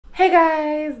Hey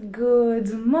guys,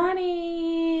 good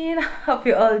morning. Hope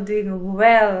you're all doing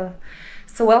well.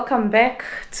 So welcome back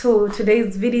to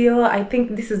today's video. I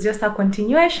think this is just a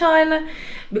continuation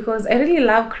because I really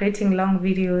love creating long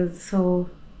videos. So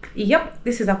yep,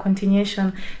 this is a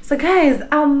continuation. So guys,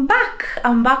 I'm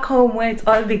back home where it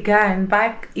all began,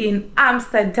 back in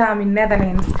Amsterdam in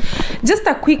Netherlands. Just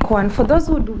a quick one for those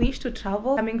who do wish to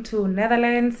travel, coming to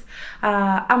Netherlands,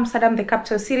 Amsterdam, the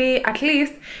capital city. At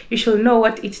least you should know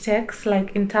what it takes,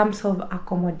 like in terms of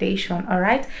accommodation. All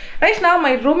right, now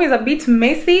my room is a bit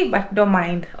messy, but don't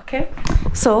mind. Okay,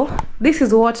 so this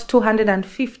is what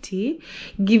 250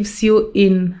 gives you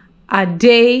in a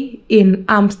day in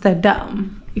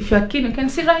Amsterdam. If you're keen, you can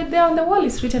see right there on the wall,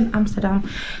 it's written Amsterdam.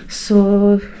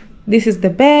 So this is the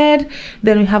bed,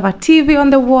 then we have a TV on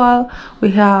the wall,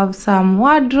 we have some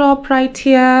wardrobe right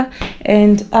here,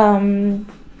 and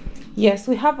yes,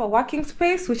 we have a working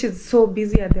space which is so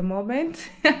busy at the moment.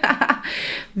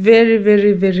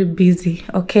 very busy.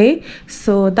 Okay,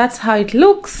 so that's how it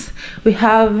looks. We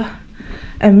have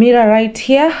a mirror right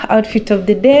here, outfit of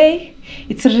the day.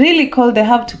 It's really cold, they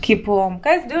have to keep warm.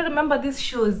 Guys, do you remember these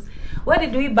shoes? Where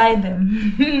did we buy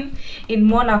them? In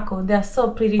Mwango. They're so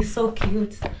pretty, so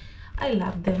cute. I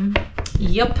love them.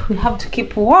 Yep, we have to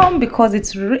keep warm because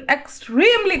it's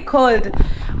extremely cold.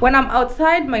 When I'm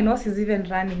outside, my nose is even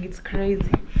running. It's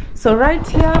crazy. So right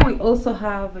here, we also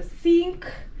have a sink.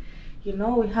 You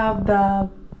know, we have the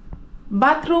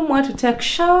bathroom where to take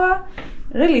shower.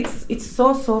 Really, it's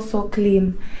so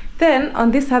clean. Then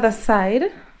on this other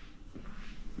side,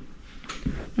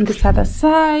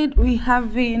 we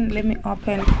having, let me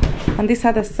open. On this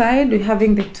other side, we're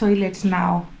having the toilet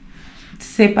now. It's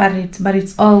separate, but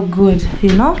it's all good,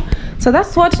 you know. So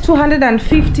that's what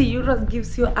 250 euros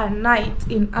gives you a night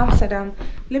in Amsterdam.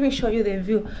 Let me show you the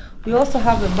view. We also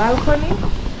have a balcony.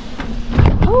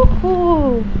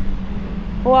 Ooh,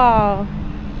 wow,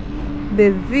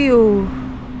 the view.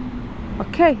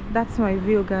 Okay, that's my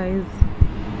view, guys.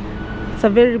 It's a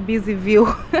very busy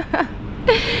view.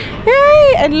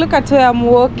 Hey, and look at where I'm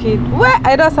walking. Where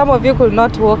I know some of you could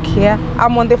not walk here.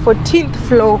 I'm on the 14th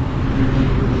floor.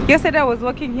 Yesterday I was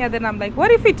walking here, then I'm like,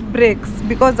 what if it breaks?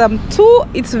 Because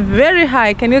it's very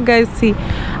high. Can you guys see?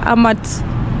 I'm at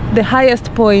the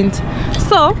highest point.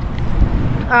 So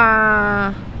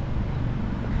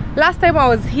last time I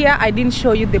was here, I didn't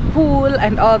show you the pool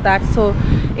and all that. So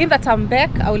in that I'm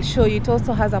back, I will show you. It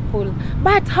also has a pool.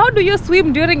 But how do you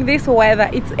swim during this weather?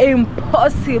 It's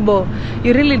impossible.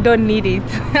 You really don't need it.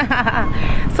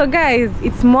 So guys,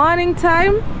 it's morning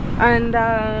time, and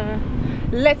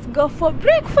let's go for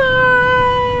breakfast.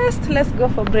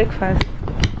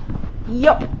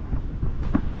 Yup,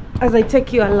 as I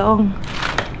take you along.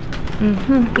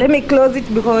 Let me close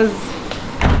it because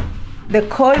the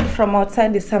cold from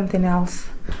outside is something else.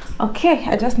 Okay,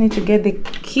 I just need to get the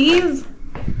keys.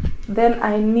 Then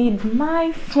I need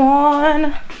my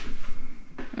phone.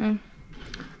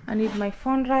 I need my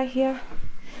phone right here.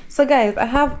 So guys, I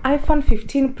have iPhone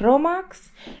 15 Pro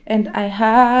Max and I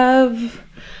have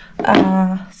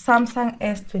Samsung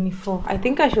S24. I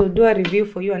think I should do a review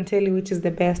for you and tell you which is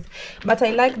the best, but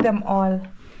I like them all.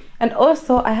 And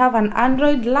also I have an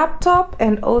Android laptop,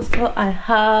 and also I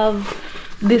have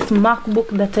this MacBook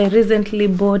that I recently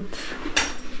bought.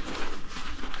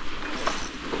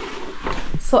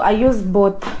 So I use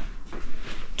both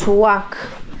to work.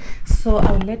 So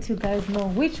I'll let you guys know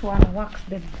which one works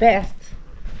the best.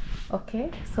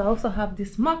 Okay, so I also have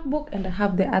this MacBook and I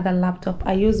have the other laptop.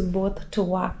 I use both to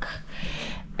work.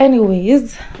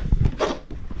 Anyways,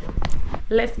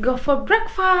 let's go for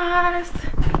breakfast.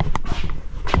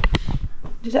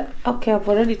 Okay, I've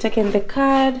already taken the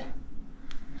card.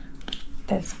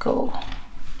 Let's go.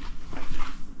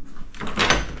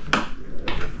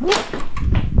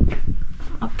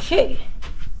 Okay,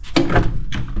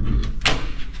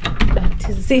 that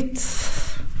is it.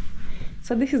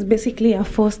 So this is basically a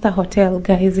 4-star hotel,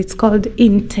 guys. It's called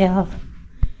Intel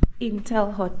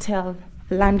Hotel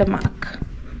Landmark.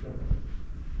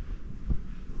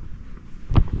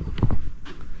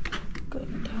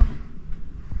 Going down.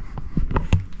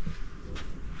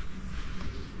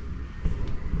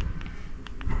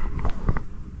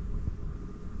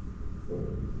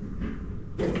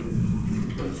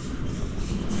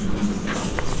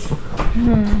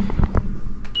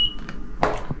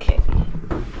 Okay.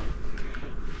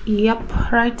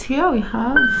 Yep, right here we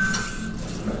have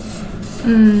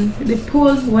the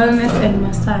pool, wellness and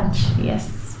massage.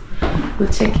 Yes, we'll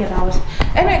check it out.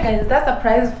 Anyway guys, that's a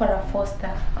price for a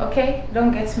 4-star. Okay,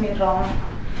 don't get me wrong,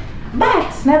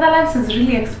 but Netherlands is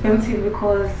really expensive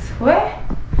because where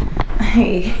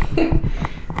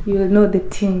you'll know the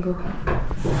tingle.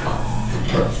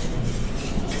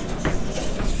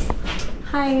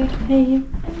 Hi. Hey.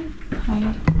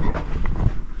 Hi.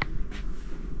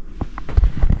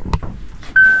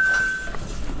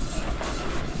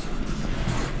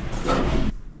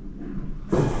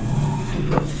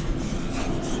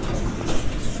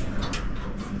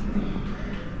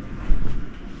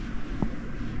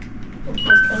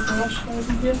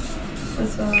 Hier.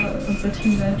 Das war unsere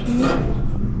Teamleitung.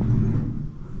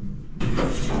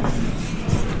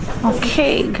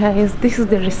 Okay guys, this is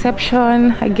the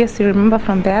reception. I guess you remember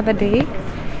from the other day.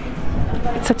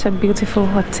 It's such a beautiful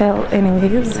hotel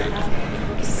anyways.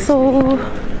 So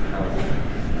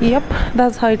yep,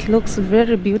 that's how it looks.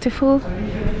 Very beautiful.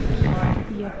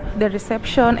 Yep, the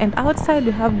reception, and outside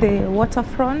we have the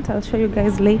waterfront. I'll show you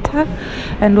guys later.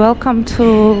 And welcome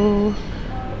to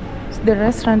the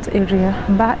restaurant area,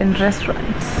 bar and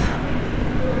restaurants.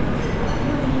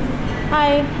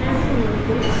 Hi.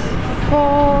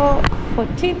 For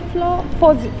 14th floor,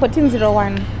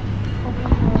 1401.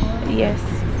 Yes.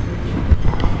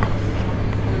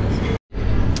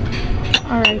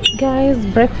 Alright guys,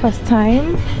 breakfast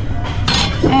time.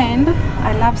 And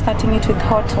I love starting it with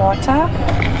hot water.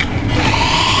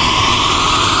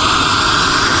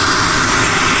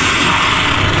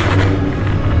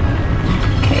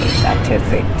 Okay, that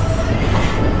is it.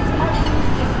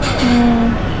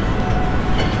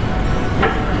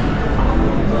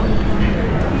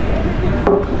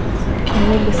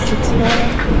 Maybe sit here.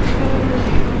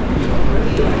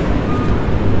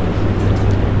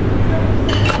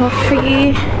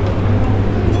 Coffee.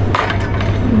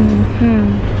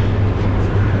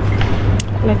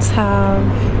 Let's have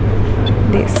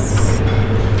this.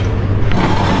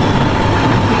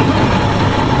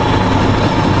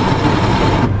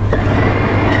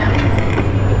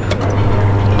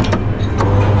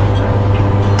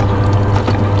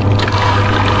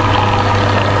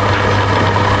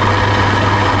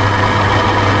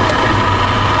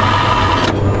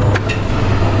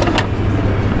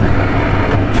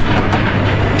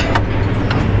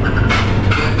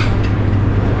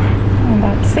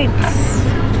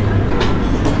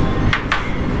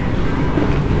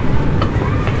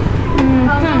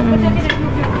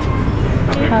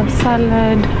 Have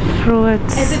salad,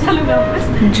 fruits,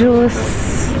 juice.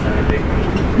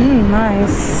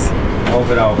 Nice.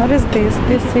 What is this?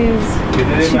 This is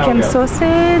chicken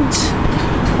sausage.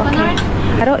 Okay.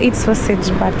 I don't eat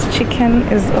sausage, but chicken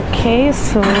is okay.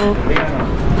 So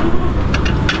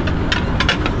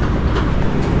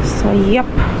yep.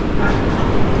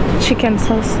 Chicken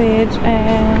sausage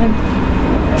and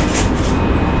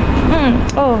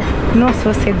oh, no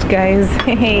sausage guys.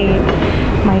 Hey,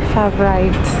 my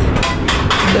favorite.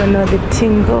 Don't know the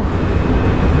tingle.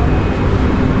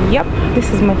 Yep, this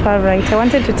is my favorite. I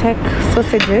wanted to take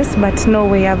sausages, but no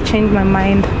way, I've changed my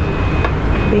mind.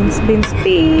 Beans.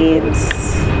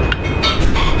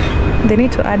 They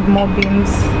need to add more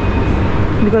beans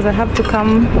because I have to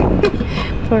come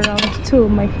for round 2.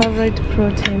 My favorite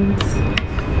proteins.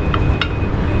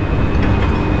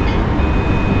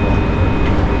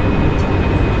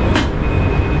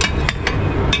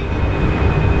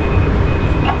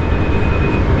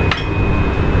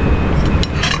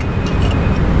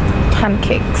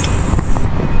 Pancakes.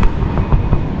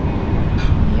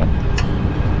 Yep.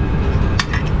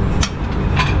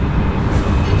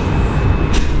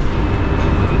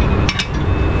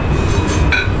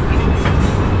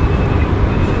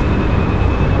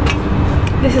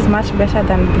 This is much better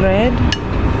than bread.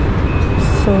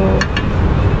 So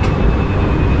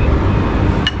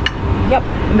yep,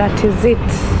 that is it.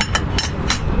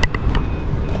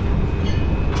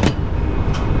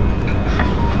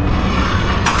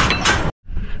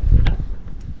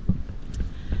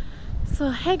 So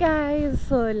hey guys,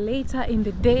 so later in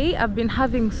the day I've been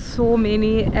having so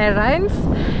many errands.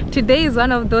 Today is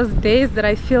one of those days that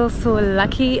I feel so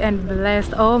lucky and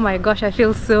blessed. Oh my gosh, I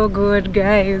feel so good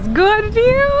guys. Good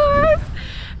news.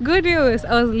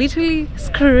 I was literally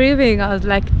screaming. I was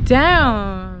like,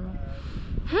 damn.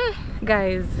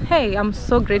 Guys, hey, I'm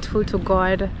so grateful to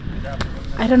God.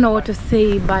 I don't know what to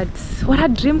say, but what a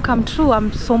dream come true.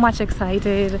 I'm so much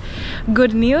excited.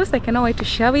 Good news, I cannot wait to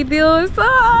share with you. So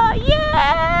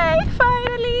yay,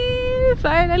 finally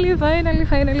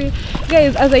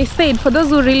guys, as I said, for those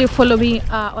who really follow me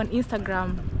on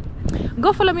Instagram,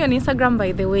 Go follow me on Instagram,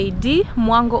 by the way, D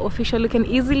Mwango official. You can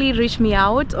easily reach me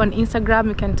out on Instagram.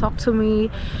 You can talk to me,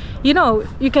 you know,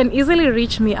 you can easily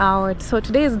reach me out. So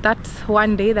today is that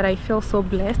one day that I feel so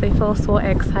blessed, I feel so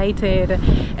excited.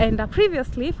 And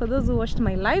previously, for those who watched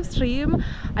my live stream,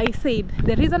 I said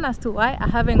the reason as to why I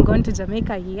haven't gone to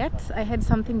Jamaica yet, I had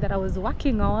something that I was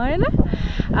working on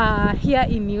here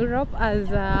in Europe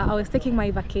as I was taking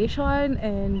my vacation.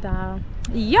 And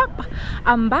yep,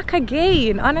 I'm back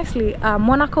again. Honestly,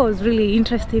 Monaco was really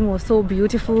interesting, was so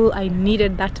beautiful. I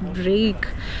needed that break.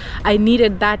 I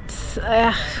needed that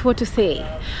what to say,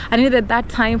 I needed that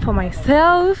time for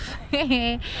myself.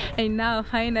 And now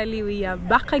finally we are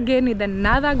back again with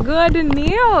another good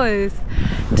news.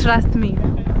 Trust me,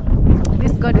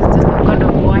 this God is just a God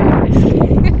of wine, honestly.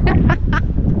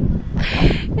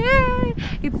 Yeah,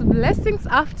 it's blessings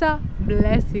after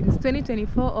blessings.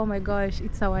 2024, oh my gosh,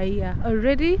 it's our year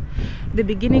already. The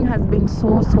beginning has been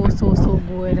so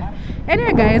good.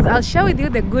 Anyway guys, I'll share with you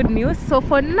the good news. So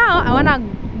for now, I want to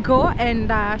go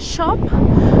and shop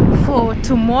for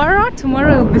tomorrow.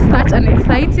 Tomorrow will be such an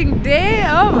exciting day.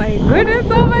 Oh my goodness,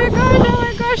 oh my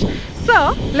gosh.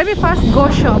 So let me first go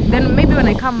shop, then maybe when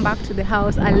I come back to the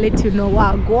house I'll let you know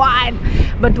what.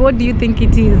 But what do you think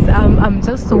it is? I'm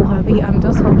just so happy, I'm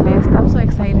just so blessed, I'm so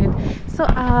excited. So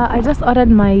I just ordered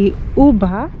my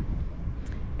Uber,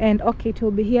 and okay, it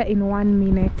will be here in 1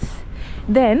 minute.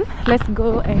 Then let's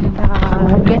go and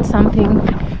get something.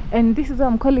 And this is what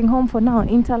I'm calling home for now,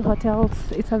 Intel Hotels.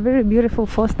 It's a very beautiful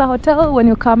 4-star hotel. When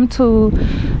you come to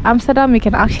Amsterdam, you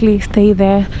can actually stay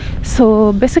there.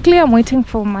 So basically I'm waiting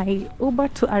for my Uber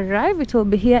to arrive. It will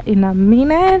be here in a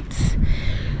minute.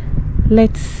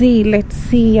 Let's see,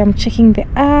 I'm checking the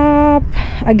app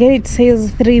again. It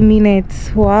says 3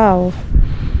 minutes. Wow,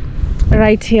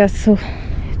 right here. So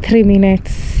 3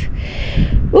 minutes.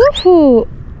 Woohoo!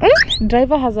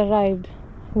 Driver has arrived.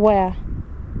 Where?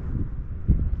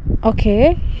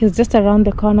 Okay, he's just around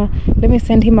the corner. Let me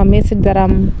send him a message that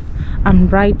I'm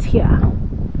right here.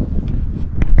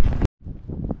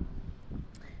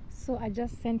 So I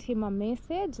just sent him a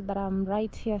message that I'm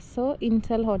right here. So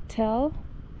Intel Hotel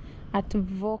at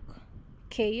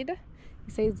Vocade.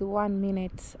 He says 1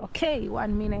 minute. Okay,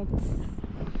 1 minute.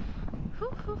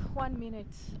 1 minute.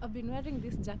 I've been wearing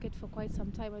this jacket for quite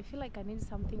some time. I feel like I need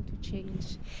something to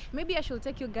change. Maybe I should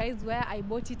take you guys where I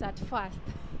bought it at first.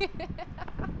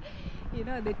 You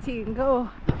know the tingo.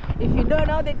 If you don't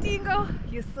know the tingo,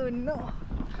 you soon know.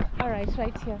 Alright,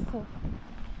 right here. So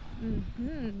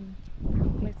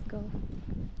let's go.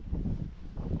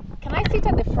 Can I sit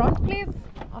at the front, please?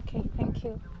 Okay, thank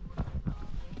you.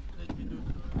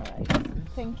 Alright,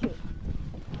 thank you.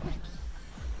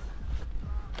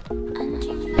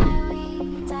 Under my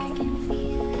wings, I can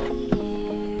feel the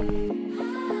air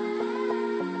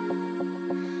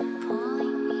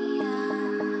pulling me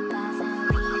up as I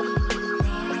leave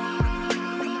there.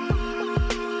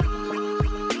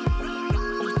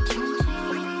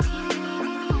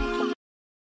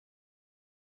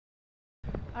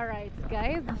 Alright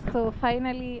guys, so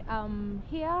finally I'm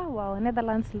here. Wow,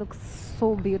 Netherlands looks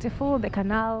so beautiful. The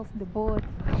canals, the boats,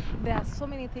 there are so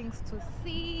many things to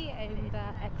see and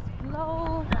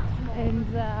explore.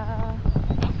 And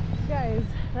guys,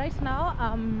 right now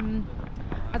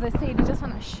as I said, you just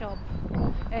want to shop.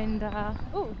 And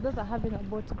oh, those are having a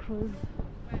boat cruise.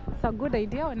 It's a good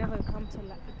idea whenever you come to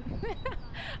London.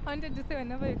 I wanted to say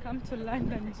whenever you come to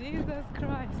London. Jesus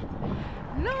Christ.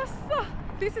 No sir,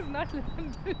 this is not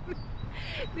London.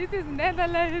 This is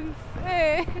Netherlands.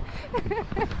 Hey.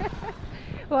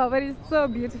 Wow, but it's so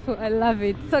beautiful. I love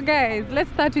it. So guys,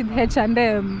 let's start with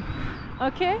H&M.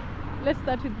 Okay, let's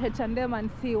start with H&M and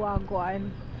see what we're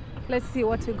going. Let's see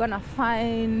what we're gonna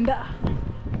find.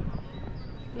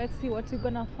 Let's see what we're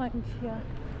gonna find here.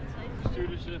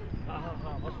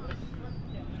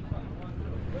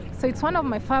 So it's one of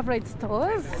my favorite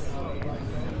stores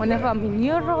whenever I'm in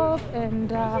Europe, and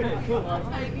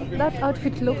that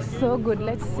outfit looks so good.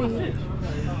 Let's see.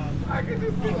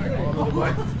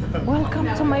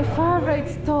 Welcome to my favorite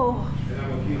store.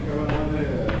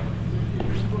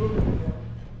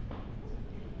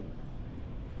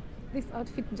 This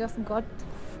outfit just got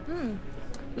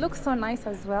looks so nice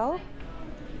as well.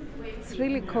 It's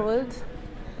really cold,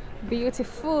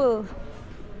 beautiful.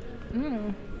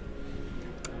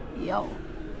 Yo,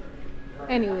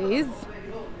 anyways,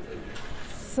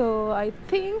 so I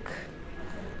think,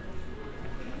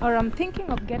 or I'm thinking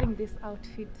of getting this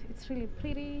outfit. It's really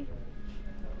pretty,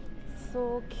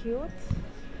 so cute,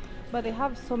 but they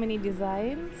have so many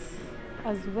designs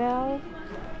as well.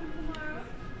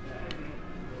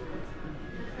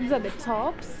 These are the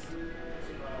tops.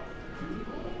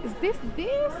 Is this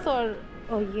or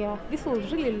oh yeah, this will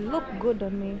really look good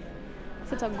on me.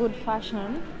 Such a good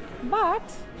fashion. But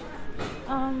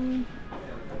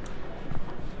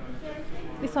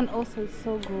this one also is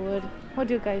so good. What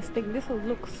do you guys think? This will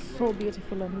look so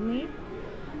beautiful on me,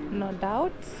 no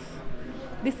doubt.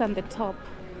 This on the top,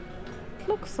 it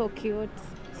looks so cute,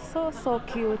 so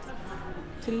cute,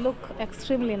 to look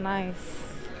extremely nice.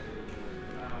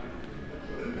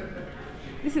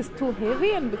 This is too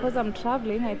heavy, and because I'm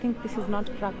traveling, I think this is not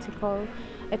practical.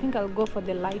 I think I'll go for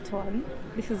the light one.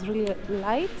 This is really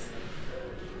light,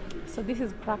 so this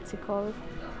is practical.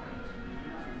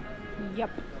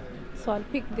 Yep. So I'll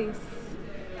pick this.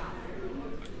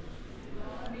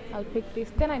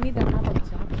 Then I need another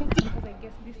jacket because I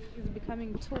guess this is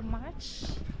becoming too much.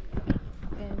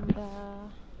 And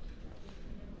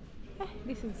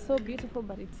this is so beautiful,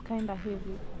 but it's kind of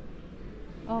heavy.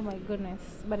 Oh my goodness,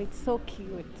 but it's so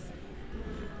cute.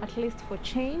 At least for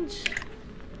change.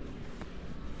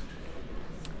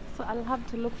 So I'll have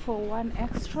to look for one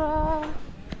extra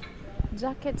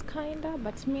jacket kinda,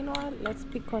 but meanwhile let's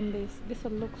pick on this. This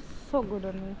will look so good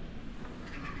on me.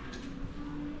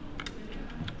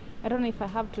 I don't know if I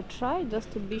have to try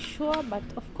just to be sure, but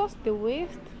of course the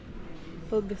waist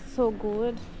will be so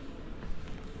good.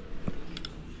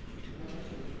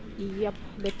 Yep,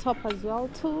 the top as well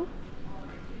too.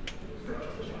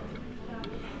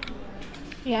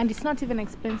 Yeah, and it's not even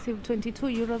expensive, 22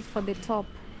 euros for the top.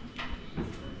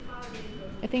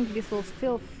 I think this will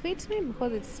still fit me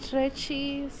because it's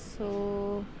stretchy.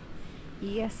 So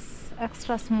yes,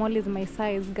 extra small is my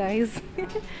size, guys.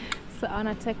 So I'm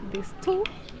gonna take this too.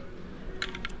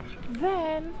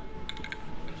 Then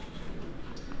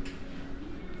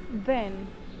I'm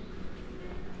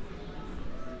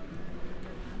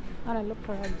gonna look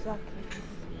for a jacket.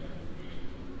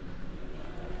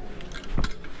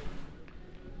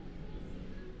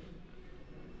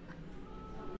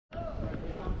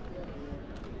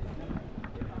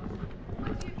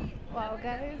 Wow,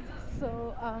 guys,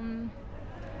 so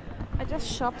I just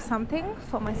shopped something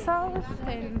for myself,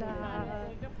 and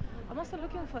I'm also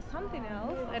looking for something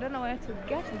else. I don't know where to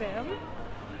get them,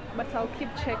 but I'll keep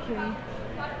checking.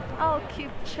 I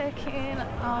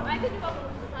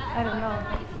don't know.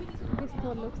 This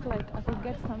store looks like I could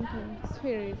get something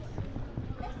spirit.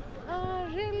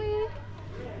 Really?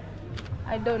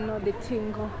 I don't know the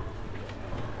tingle.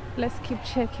 Let's keep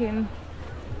checking.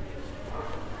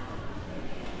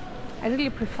 I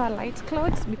really prefer light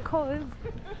clothes because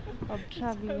of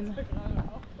traveling.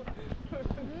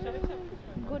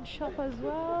 Good shop as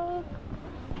well.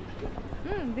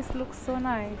 This looks so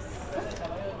nice.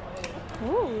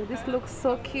 Ooh, this looks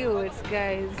so cute,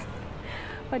 guys.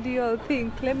 What do you all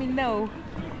think? Let me know.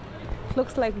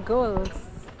 Looks like goals.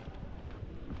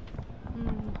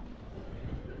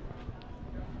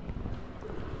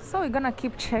 So we're gonna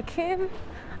keep checking.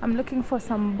 I'm looking for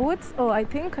some boots. Oh, I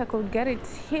think I could get it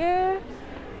here,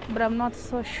 but I'm not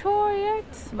so sure yet.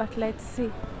 But let's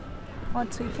see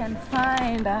what we can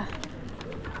find. I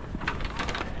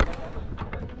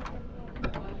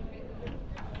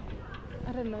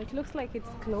don't know, it looks like it's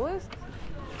closed.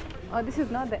 Oh, this is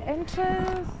not the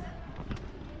entrance.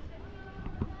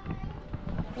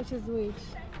 Which is which?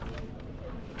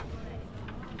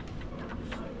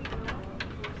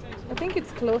 I think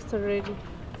it's closed already,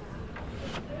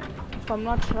 if I'm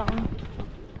not wrong.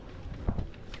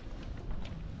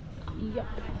 Yep,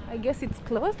 I guess it's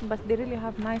closed, but they really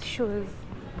have nice shoes.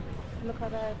 Look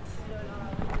at that.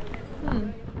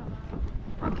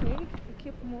 Okay, we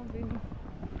keep moving.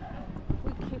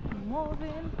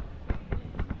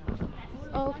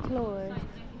 It's all closed.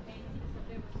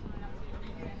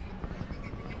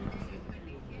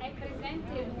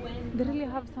 They really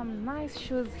have some nice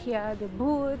shoes here, the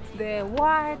boots, the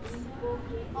what,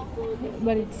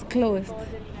 but it's closed.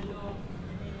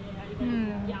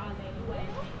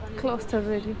 Closed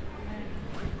already.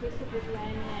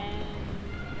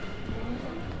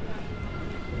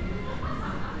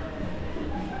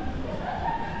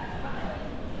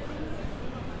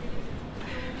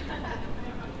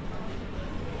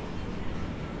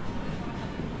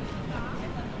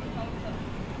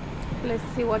 Let's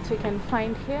see what we can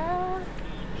find here.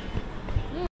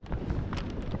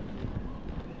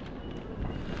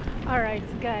 Alright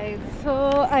guys,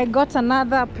 so I got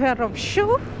another pair of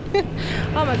shoes.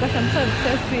 Oh my gosh, I'm so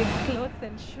obsessed with clothes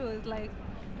and shoes. Like,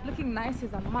 looking nice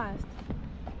is a must.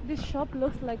 This shop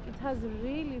looks like it has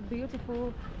really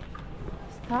beautiful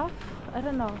stuff. I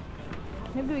don't know,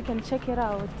 maybe we can check it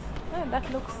out. Oh, that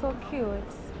looks so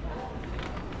cute.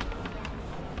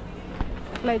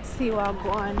 Let's see what I'm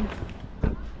going.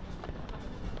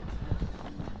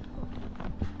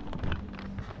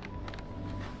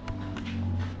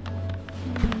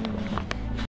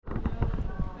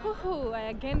 I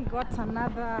again got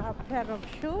another pair of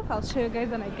shoes. I'll show you guys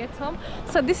when I get home.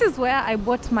 So this is where I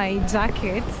bought my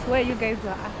jacket, where you guys were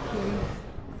asking.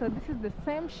 So this is the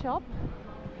same shop.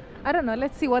 I don't know,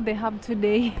 let's see what they have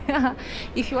today.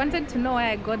 If you wanted to know where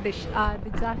I got the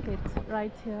jacket,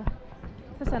 right here.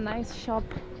 Such a nice shop.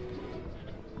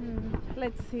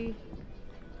 Let's see.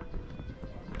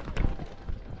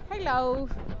 Hello.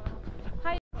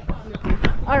 Hi.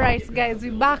 Alright guys,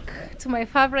 we're back to my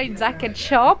favorite jacket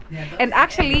shop, and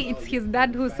actually it's his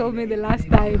dad who sold me the last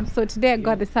time, so today I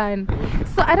got the sign.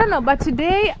 So I don't know, but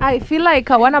today I feel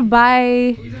like I want to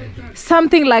buy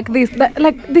something like this.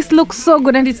 Like this looks so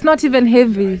good and it's not even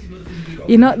heavy,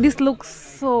 you know. This looks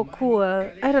so cool.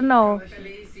 I don't know,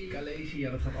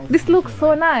 this looks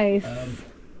so nice.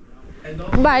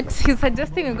 But he's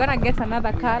suggesting we're gonna get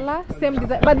another color, same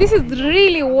design, but this is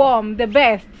really warm. The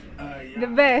best.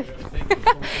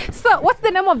 So what's the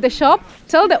name of the shop?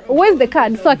 Tell them, where's the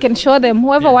card so I can show them.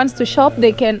 Whoever wants to shop,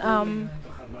 they can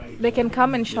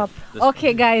come and shop.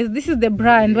 Okay guys, this is the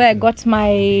brand where I got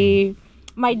my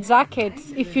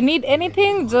jackets. If you need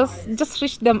anything, just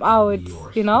reach them out,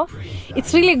 you know.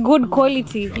 It's really good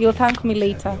quality. You'll thank me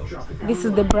later. This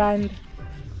is the brand.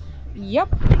 Yep,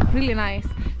 really nice.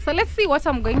 So let's see what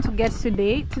I'm going to get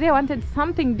today. Today I wanted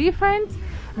something different,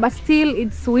 but still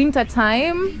it's winter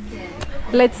time.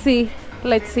 Let's see.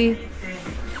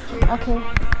 Okay.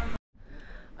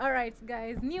 All right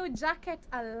guys, new jacket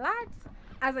alert.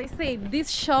 As I said,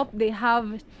 this shop, they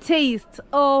have taste.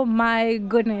 Oh my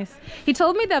goodness. He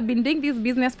told me they've been doing this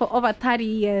business for over 30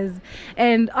 years.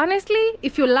 And honestly,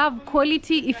 if you love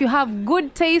quality, if you have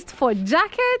good taste for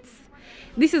jackets,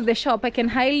 this is the shop I can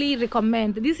highly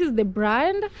recommend. This is the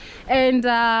brand. And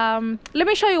let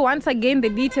me show you once again the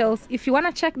details. If you want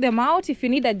to check them out, if you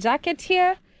need a jacket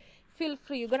here, feel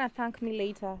free. You're gonna thank me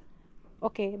later.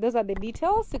 Okay, those are the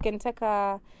details. You can take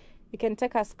a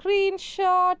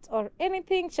screenshot or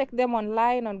anything. Check them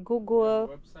online on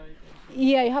Google.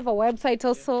 Yeah, you have a website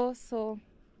also, so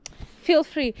feel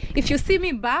free. If you see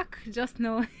me back, just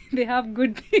know they have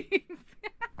good things.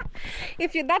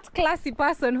 If you're that classy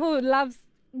person who loves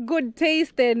good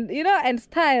taste and, you know, and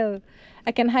style,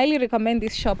 I can highly recommend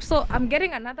this shop. So I'm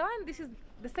getting another one. This is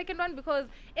the second one because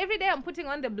every day I'm putting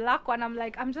on the black one. I'm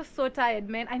like, I'm just so tired,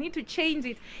 man. I need to change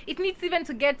it. It needs even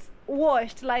to get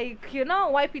washed, like, you know,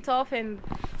 wipe it off. And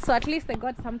so at least I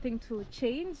got something to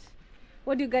change.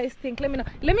 What do you guys think? Let me know.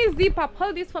 Let me zip up.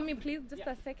 Hold this for me, please. Just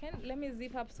a second. Let me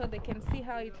zip up so they can see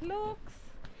how it looks.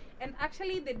 And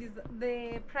actually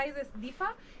the prices differ.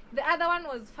 The other one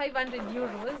was 500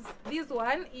 euros. This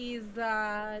one is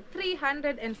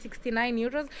 369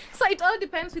 euros. So it all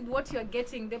depends with what you're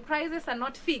getting. The prices are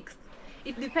not fixed.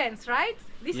 It depends, right?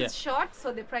 This is short,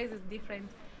 so the price is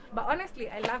different. But honestly,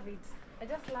 I love it. I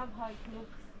just love how it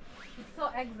looks. It's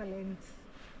so excellent.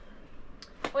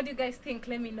 What do you guys think?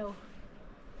 Let me know.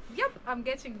 Yep, I'm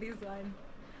getting this one.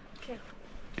 Okay.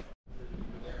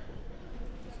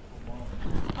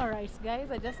 Alright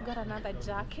guys, I just got another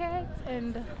jacket,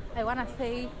 and I want to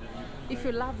say, if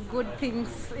you love good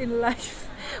things in life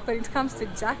when it comes to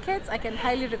jackets, I can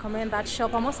highly recommend that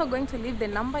shop. I'm also going to leave the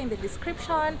number in the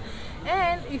description,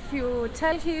 and if you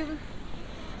tell him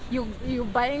you're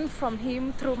buying from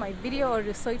him through my video or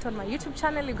you saw it on my YouTube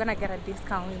channel, you're gonna get a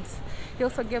discount. He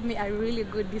also gave me a really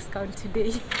good discount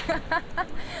today.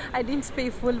 I didn't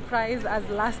pay full price as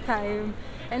last time,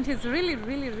 and he's really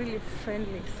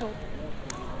friendly. So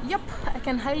yep, I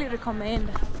can highly recommend.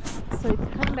 So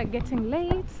it's kind of getting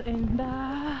late, and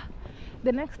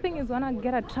the next thing is wanna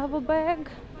get a travel bag,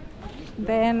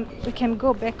 then we can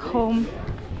go back home.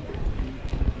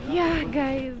 Yeah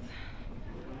guys,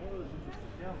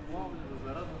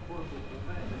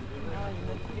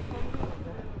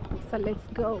 so let's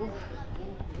go.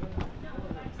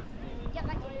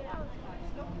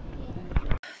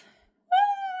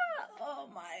 Oh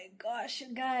my gosh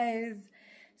guys,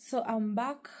 so I'm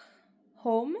back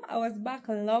home. I was back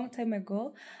a long time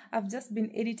ago. I've just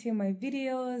been editing my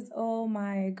videos. Oh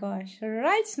my gosh,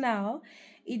 right now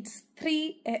it's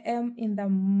 3 a.m. in the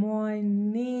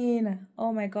morning.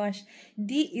 Oh my gosh,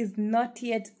 D is not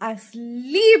yet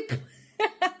asleep.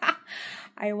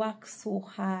 I work so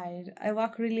hard. I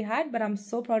work really hard, but I'm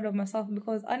so proud of myself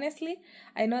because honestly,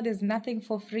 I know there's nothing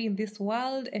for free in this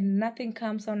world and nothing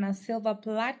comes on a silver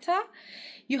platter.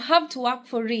 You have to work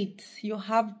for it. You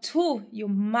have to. You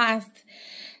must.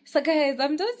 So guys,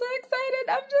 I'm just so excited.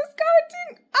 I'm just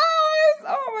counting hours.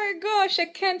 Oh my gosh, I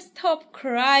can't stop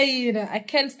crying. I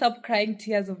can't stop crying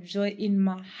tears of joy in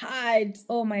my heart.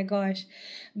 Oh my gosh.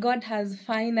 God has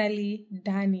finally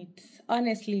done it.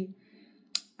 Honestly.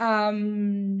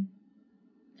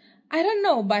 I don't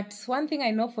know, but one thing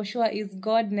I know for sure is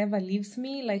God never leaves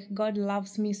me. Like, God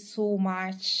loves me so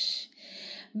much.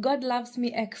 God loves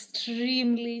me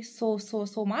extremely so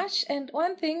much. And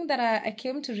one thing that I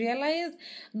came to realize,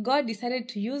 God decided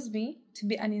to use me to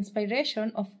be an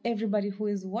inspiration of everybody who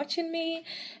is watching me.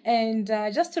 And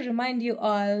just to remind you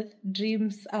all,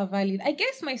 dreams are valid. I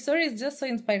guess my story is just so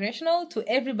inspirational to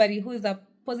everybody who is a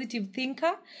positive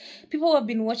thinker. People who have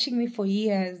been watching me for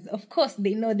years, of course,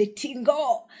 they know the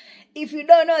tingo. If you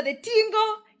don't know the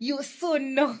tingo, you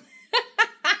soon know.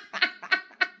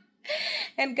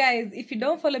 And guys, if you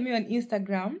don't follow me on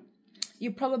Instagram,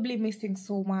 you're probably missing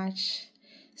so much.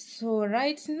 So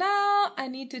right now, I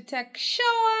need to take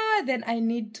shower. Then I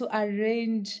need to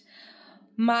arrange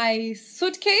my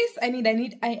suitcase. I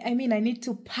need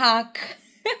to pack.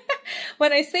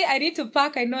 When I say I need to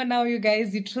pack, I know now you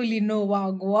guys, you truly know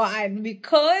Wagwan,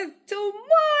 because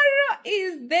tomorrow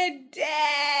is the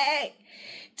day.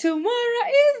 Tomorrow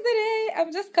is the day.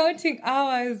 I'm just counting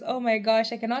hours. Oh my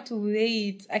gosh, I cannot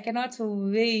wait. I cannot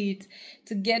wait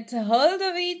to get a hold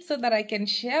of it so that I can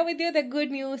share with you the good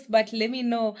news. But let me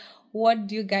know, what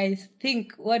do you guys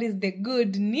think? What is the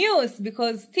good news?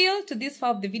 Because still to this far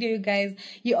of the video, you guys,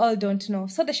 you all don't know.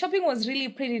 So the shopping was really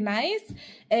pretty nice.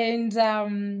 And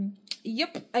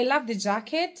yep, I love the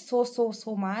jacket so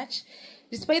much.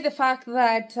 Despite the fact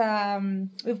that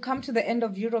we've come to the end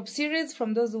of Europe series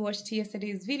from those who watched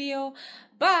yesterday's video,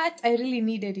 but I really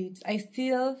needed it. I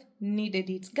still needed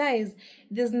it. Guys,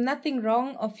 there's nothing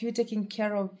wrong of you taking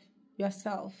care of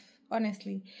yourself,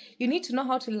 honestly. You need to know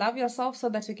how to love yourself so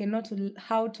that you can know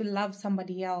how to love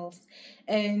somebody else.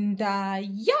 And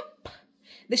yep,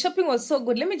 the shopping was so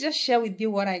good. Let me just share with you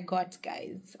what I got,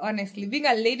 guys. Honestly, being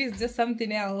a lady is just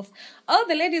something else. All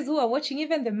the ladies who are watching,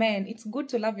 even the men, it's good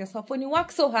to love yourself. When you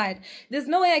work so hard, there's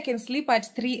no way I can sleep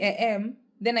at 3 a.m.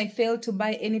 then I fail to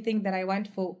buy anything that I want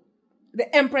for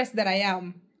the empress that I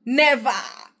am. Never.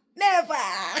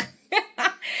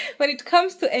 When it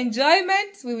comes to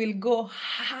enjoyment, we will go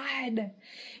hard.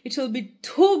 It will be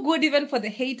too good even for the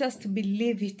haters to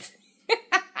believe it.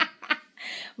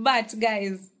 But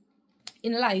guys,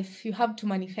 in life, you have to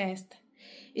manifest.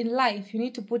 In life, you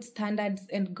need to put standards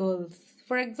and goals.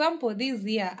 For example, this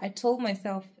year, I told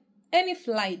myself, any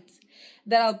flight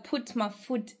that I'll put my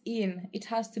foot in, it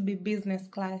has to be business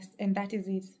class, and that is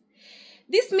it.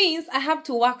 This means I have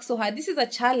to work so hard. This is a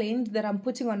challenge that I'm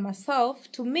putting on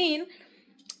myself to mean,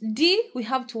 we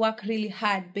have to work really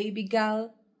hard, baby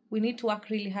girl. We need to work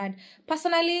really hard.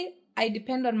 Personally, I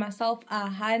depend on myself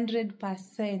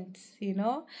 100%, you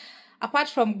know. Apart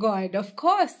from God, of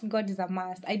course, God is a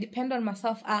must. I depend on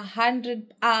myself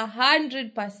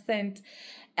 100%.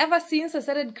 Ever since I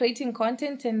started creating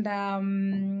content and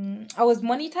I was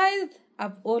monetized,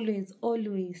 I've always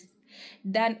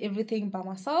done everything by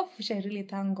myself, which I really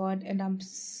thank God, and I'm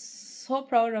so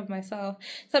proud of myself.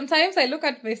 Sometimes I look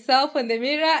at myself in the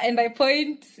mirror and I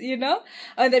point, you know,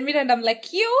 on the mirror, and I'm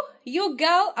like, you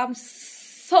girl, I'm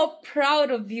so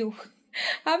proud of you.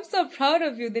 I'm so proud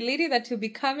of you. The lady that you're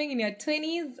becoming in your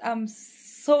 20s, I'm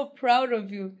so proud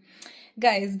of you.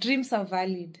 Guys, dreams are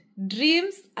valid.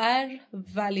 Dreams are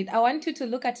valid. I want you to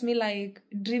look at me like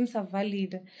dreams are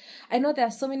valid. I know there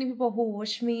are so many people who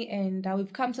watch me, and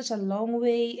we've come such a long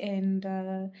way. And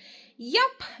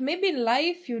yep, maybe in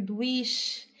life you'd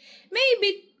wish,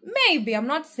 maybe, I'm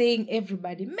not saying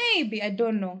everybody, maybe, I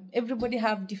don't know. Everybody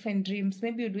have different dreams.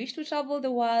 Maybe you'd wish to travel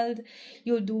the world.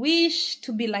 You'd wish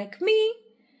to be like me.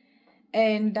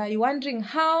 And you're wondering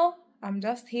how. I'm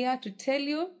just here to tell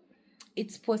you,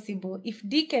 it's possible. If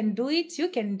D can do it, you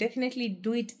can definitely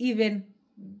do it even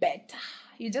better.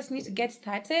 You just need to get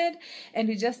started, and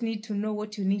you just need to know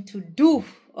what you need to do,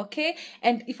 okay?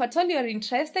 And if at all you're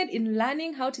interested in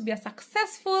learning how to be a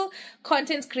successful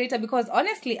content creator, because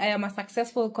honestly, I am a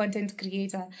successful content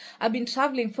creator. I've been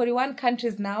traveling 41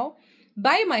 countries now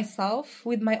by myself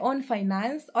with my own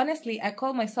finance. Honestly, I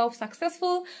call myself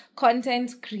successful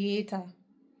content creator.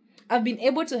 I've been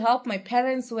able to help my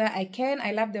parents where I can.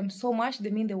 I love them so much. They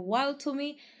mean the world to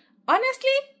me. Honestly,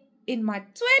 in my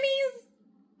 20s,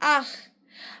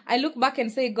 I look back and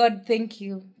say, God, thank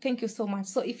you. Thank you so much.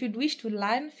 So if you'd wish to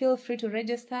learn, feel free to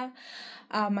register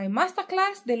my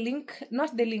masterclass. The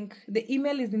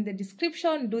email is in the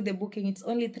description. Do the booking. It's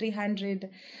only $300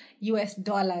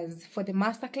 for the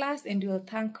masterclass, and you'll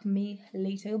thank me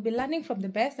later. You'll be learning from the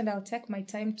best, and I'll take my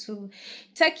time to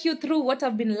take you through what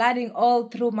I've been learning all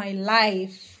through my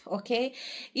life, okay?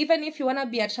 Even if you want to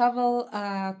be a travel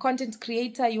content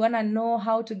creator, you want to know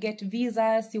how to get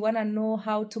visas, you want to know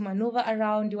how to maneuver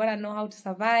around, you want to know how to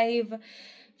survive,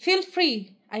 feel free.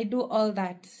 I do all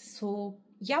that. So,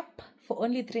 yep. for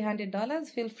only $300.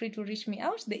 Feel free to reach me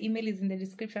out. The email is in the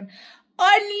description.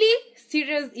 Only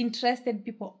serious interested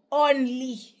people.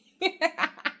 Only.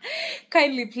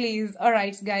 Kindly please. All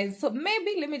right guys, so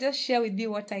maybe let me just share with you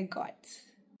what I got.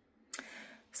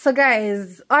 So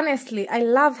guys, honestly, I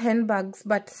love handbags,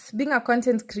 but being a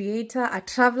content creator, a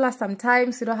traveler,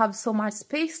 sometimes you don't have so much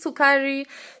space to carry.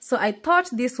 So I thought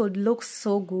this would look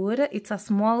so good. It's a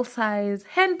small size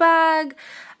handbag.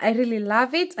 I really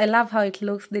love it. I love how it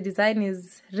looks. The design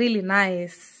is really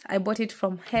nice. I bought it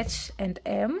from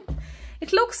H&M.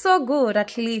 It looks so good,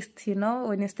 at least, you know,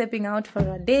 when you're stepping out for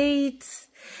a date.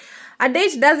 A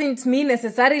date doesn't mean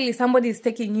necessarily somebody is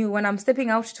taking you. When I'm stepping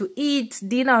out to eat,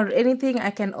 dinner, or anything, I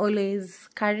can always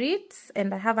carry it.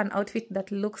 And I have an outfit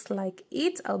that looks like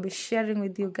it. I'll be sharing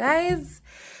with you guys.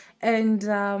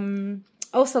 And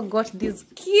also got these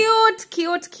cute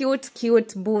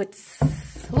boots.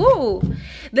 Ooh,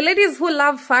 the ladies who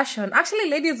love fashion.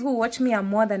 Actually, ladies who watch me are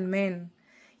more than men.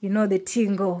 You know, the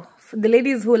tingo. The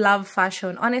ladies who love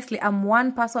fashion. Honestly, I'm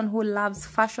one person who loves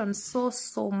fashion so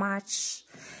much.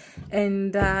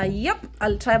 And yep,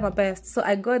 I'll try my best. So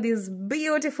I got these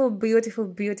beautiful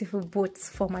boots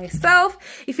for myself.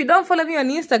 If you don't follow me on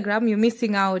Instagram, you're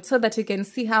missing out, so that you can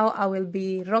see how I will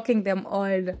be rocking them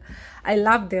all. I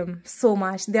love them so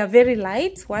much. They are very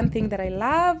light, one thing that I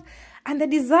love. And the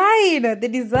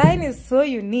design is so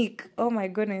unique. Oh my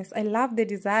goodness, I love the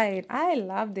design. I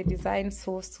love the design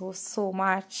so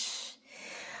much.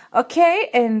 Okay,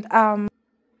 and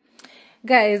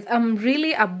guys, I'm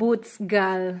really a boots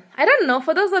girl. I don't know,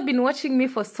 for those who have been watching me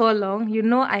for so long, you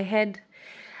know I had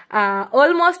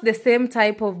almost the same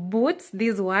type of boots,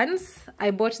 these ones. I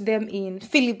bought them in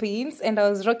Philippines and I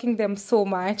was rocking them so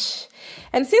much.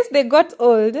 And since they got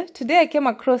old, today I came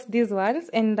across these ones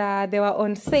and they were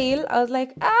on sale. I was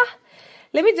like,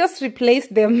 let me just replace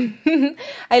them.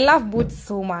 I love boots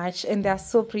so much and they're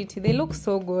so pretty. They look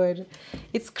so good.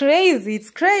 It's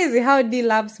crazy how Dee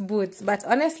loves boots. But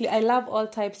honestly, I love all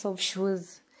types of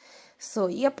shoes. So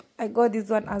yep, I got this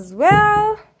one as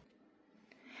well.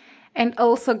 And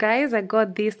also guys, I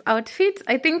got this outfit.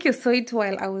 I think you saw it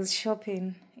while I was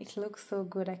shopping. It looks so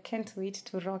good. I can't wait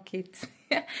to rock it.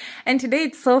 And today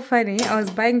it's so funny. I was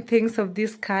buying things of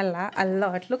this color a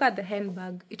lot. Look at the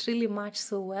handbag. It really matched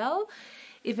so well.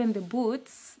 Even the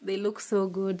boots, they look so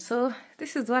good. So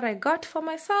this is what I got for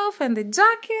myself, and the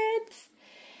jacket.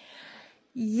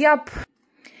 Yep.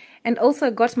 And also I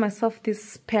got myself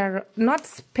this pair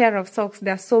of socks.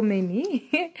 There are so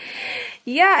many.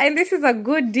 Yeah, and this is a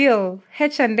good deal.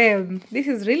 H&M. This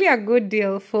is really a good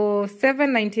deal for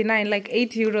 $7.99, like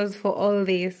 €8 for all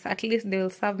this. At least they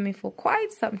will serve me for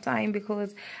quite some time,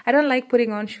 because I don't like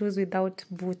putting on shoes without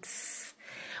boots.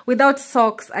 Without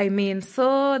socks, I mean.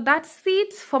 So that's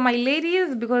it for my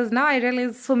ladies, because now I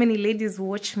realize so many ladies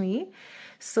watch me.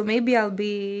 So maybe I'll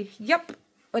be, yep,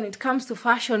 when it comes to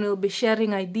fashion, we'll be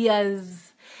sharing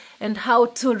ideas and how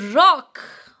to rock.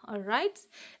 All right,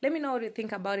 let me know what you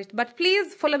think about it. But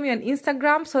please follow me on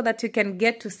Instagram so that you can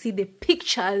get to see the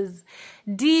pictures.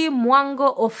 D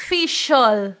Mwango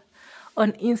Official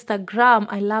on Instagram.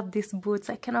 I love these boots.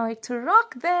 I cannot wait to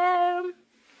rock them.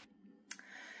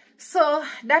 So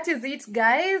that is it,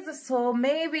 guys. So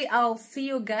maybe I'll see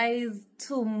you guys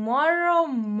tomorrow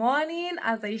morning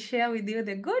as I share with you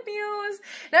the good news.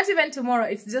 Not even tomorrow,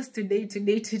 it's just today,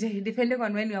 depending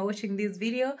on when you are watching this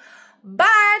video.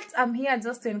 But I'm here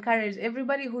just to encourage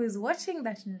everybody who is watching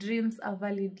that dreams are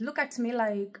valid. Look at me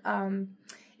like,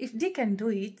 if Dee can do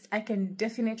it, I can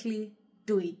definitely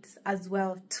do it as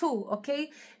well too. Okay,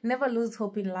 never lose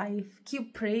hope in life.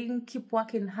 Keep praying, keep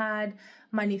working hard,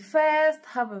 manifest,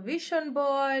 have a vision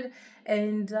board.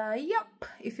 And yep,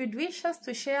 if you'd wish us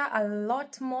to share a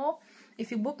lot more,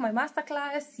 if you book my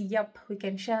masterclass, yep, we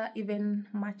can share even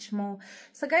much more.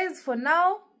 So guys, for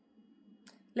now,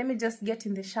 let me just get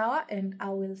in the shower and I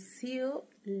will see you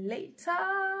later.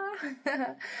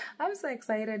 I'm so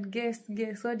excited. Guess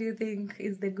what do you think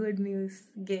is the good news?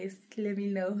 Guess, let me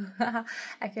know.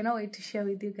 I cannot wait to share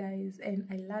with you guys, and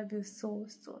I love you so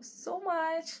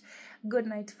much. Good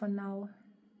night for now.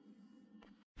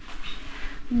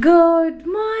 Good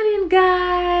morning,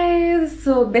 guys.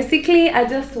 So basically I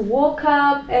just woke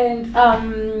up and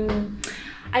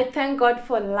I thank God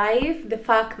for life, the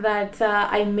fact that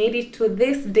I made it to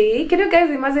this day. Can you guys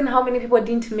imagine how many people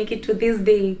didn't make it to this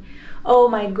day? Oh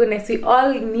my goodness, we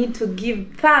all need to give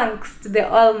thanks to the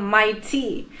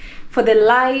Almighty for the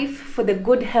life, for the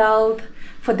good health,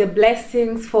 for the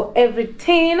blessings, for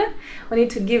everything. We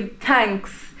need to give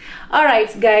thanks.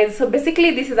 Alright guys, so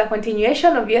basically this is a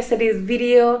continuation of yesterday's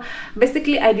video.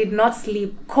 Basically I did not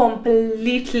sleep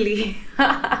completely.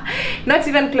 Not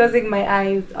even closing my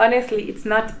eyes. Honestly, it's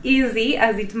not easy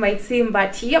as it might seem,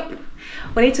 but yep,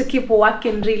 we need to keep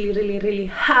working really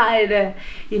hard.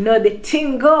 You know the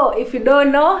tingo. If you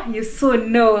don't know, you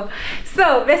soon know.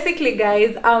 So basically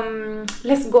guys,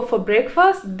 let's go for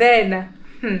breakfast, then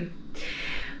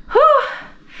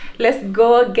let's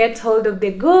go get hold of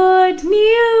the good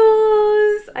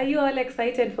news. Are you all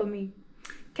excited for me?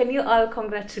 Can you all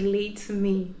congratulate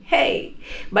me? Hey,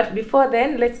 but before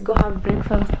then, let's go have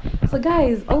breakfast. So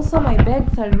guys, also my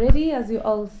bags are ready, as you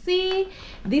all see.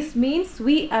 This means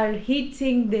we are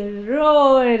hitting the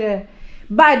road.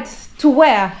 But to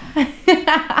where?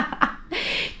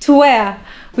 To where?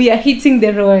 We are hitting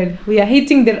the road. We are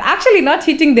hitting the, actually not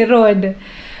hitting the road.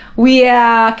 We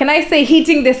are, can I say,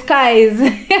 hitting the skies.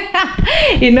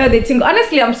 You know the thing.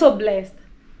 Honestly, I'm so blessed.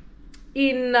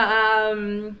 In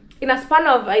a span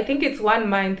of, I think it's 1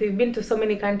 month, we've been to so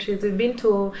many countries. We've been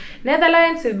to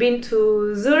Netherlands, we've been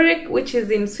to Zurich, which is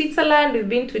in Switzerland, we've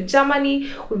been to Germany,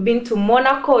 we've been to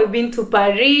Monaco, we've been to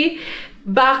Paris,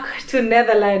 back to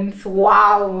Netherlands.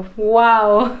 Wow.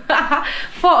 4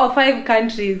 or 5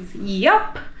 countries.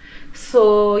 Yup.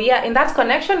 So yeah, in that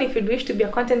connection, if you wish to be a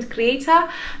content creator,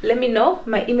 let me know.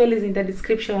 My email is in the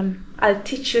description. I'll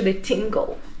teach you the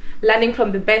tingle. Learning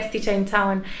from the best teacher in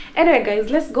town. Anyway guys,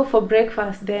 let's go for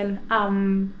breakfast then.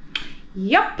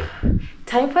 Yup,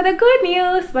 time for the good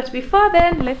news. But before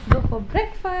then, let's go for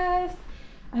breakfast.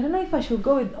 I don't know if I should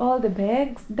go with all the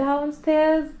bags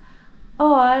downstairs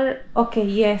or, okay,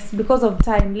 yes, because of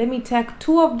time, let me take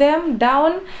 2 of them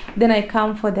down, then I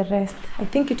come for the rest. I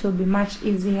think it will be much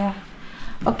easier.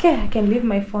 Okay, I can leave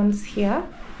my phones here,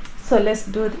 so let's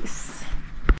do this.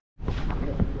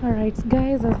 Alright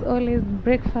guys, as always,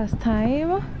 breakfast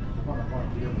time.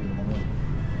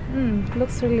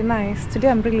 Looks really nice. Today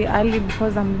I'm really early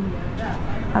because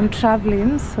I'm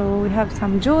traveling, so we have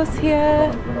some juice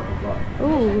here.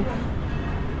 Ooh,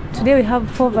 today we have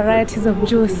 4 varieties of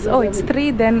juice. Oh, it's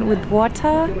 3 then with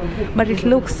water, but it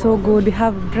looks so good. We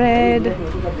have bread.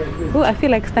 Oh, I feel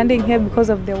like standing here because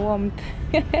of the warmth.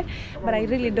 But I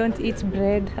really don't eat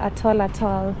bread at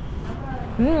all.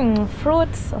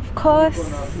 Fruits, of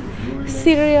course,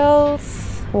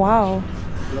 cereals. Wow,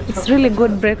 it's really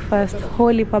good breakfast.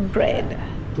 Whole heap of bread.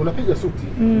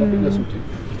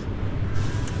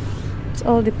 It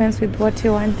all depends with what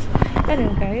you want.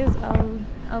 Anyway guys,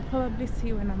 I'll probably see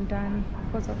you when I'm done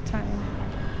because of time.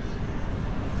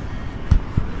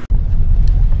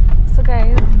 So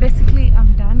guys, basically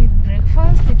I'm done with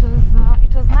breakfast.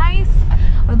 It was nice,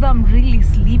 although I'm really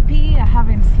sleepy. I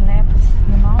haven't slept,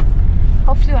 you know.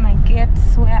 Hopefully when I get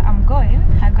where I'm going,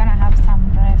 I'm gonna have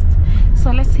some rest.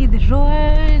 So let's hit the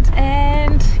road,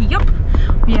 and yup,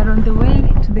 we are on the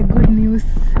way to the good news.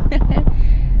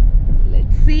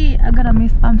 Let's see, I'm gonna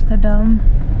miss Amsterdam,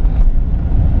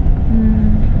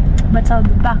 but I'll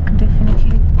be back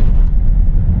definitely.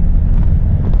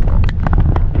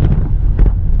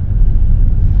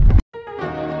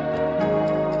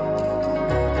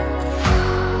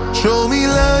 Show me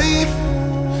life,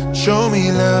 show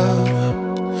me love,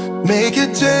 make a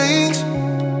change,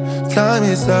 time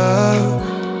is up.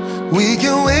 We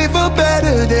can wait for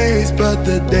better days, but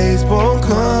the days won't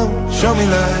come. Show me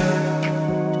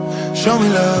life, show me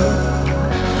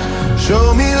love.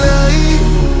 Show me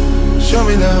life, show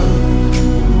me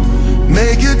love,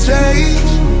 make a change,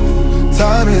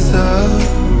 time is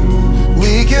up.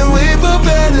 We can wait for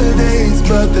better days,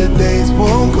 but the days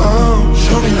won't come.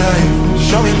 Show me life,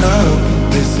 show me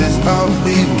love, this is all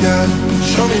we got.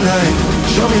 Show me life,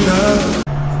 show me love.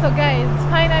 So guys,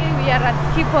 finally we are at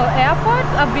Schiphol Airport.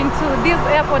 I've been to this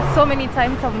airport so many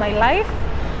times of my life.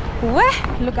 Wah,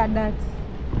 look at that.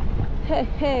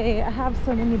 Hey, I have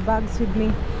so many bags with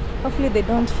me. Hopefully they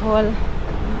don't fall.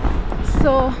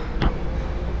 So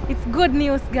it's good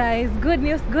news guys, good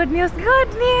news.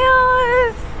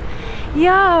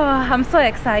 Yeah, I'm so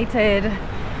excited.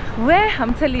 Well,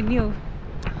 I'm telling you,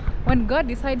 when God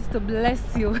decides to bless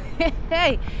you,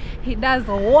 hey, he does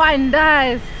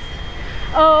wonders.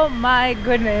 Oh my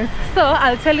goodness. So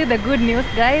I'll tell you the good news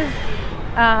guys.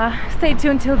 Stay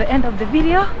tuned till the end of the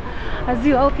video. As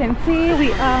you all can see,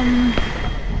 we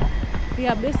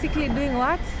are basically doing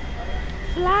what?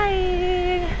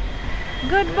 Flying.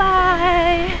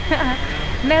 Goodbye.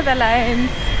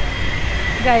 Netherlands.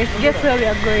 Guys, guess where we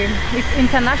are going? It's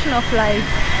international flight.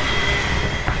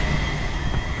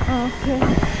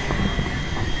 Okay.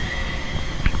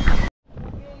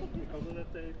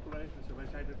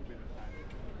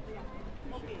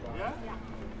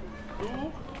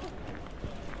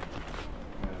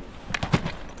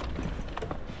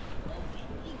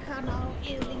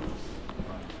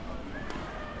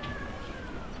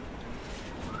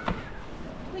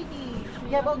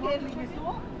 No,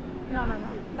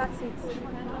 that's it.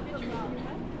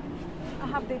 I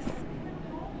have this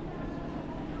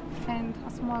and a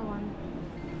small one.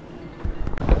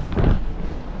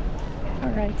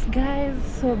 Alright guys,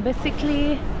 so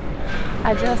basically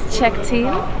I just checked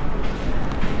in.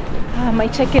 My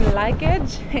check-in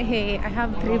luggage. Hey, I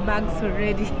have 3 bags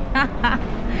already.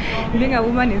 Being a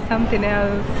woman is something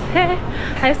else.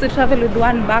 I used to travel with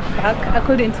 1 backpack. I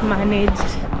couldn't manage.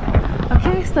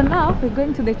 Okay, so now we're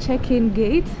going to the check-in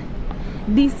gate,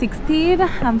 D16.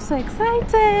 I'm so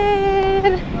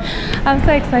excited. I'm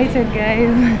so excited,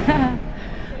 guys.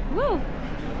 Woo.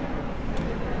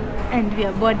 And we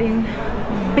are boarding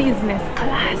business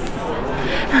class.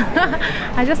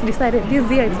 I just decided this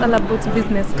year it's all about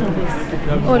business class.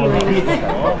 Always.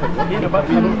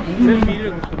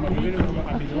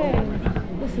 Okay,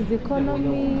 this is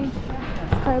economy,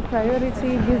 sky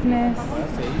priority, business.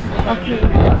 Okay,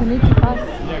 we need to pass.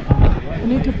 We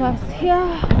need to pass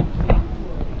here.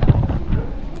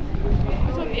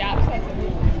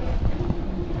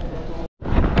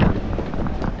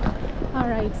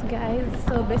 Alright guys,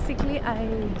 so basically I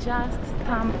just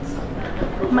stamped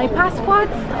my passport.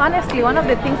 Honestly, one of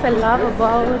the things I love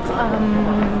about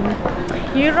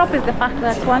Europe is the fact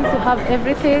that once you have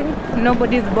everything,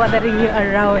 nobody's bothering you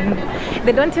around.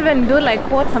 They don't even do like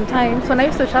what sometimes when I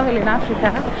used to travel in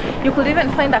Africa, you could even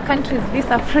find a country's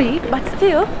visa free, but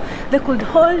still they could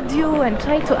hold you and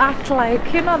try to act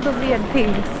like, you know, those weird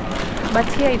things. But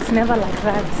here it's never like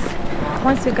that.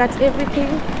 Once you got everything,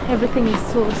 everything is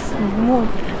so smooth,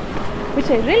 which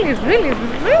I really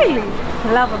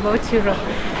love about Europe.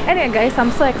 Anyway guys,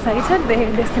 I'm so excited. The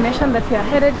destination that we are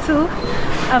headed to,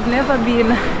 I've never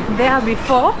been there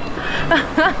before.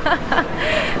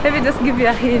 Let me just give you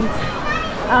a hint.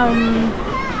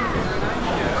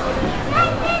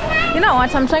 You know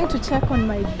what, I'm trying to check on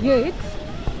my gate.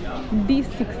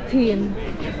 D16.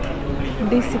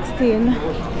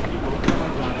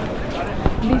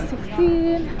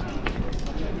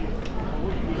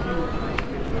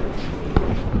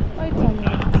 Wait a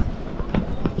minute.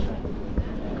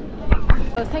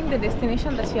 I was saying the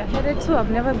destination that we are headed to,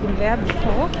 I've never been there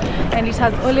before, and it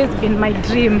has always been my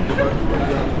dream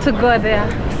to go there.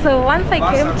 So once I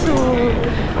came to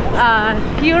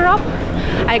Europe,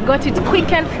 I got it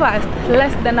quick and fast,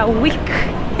 less than a week.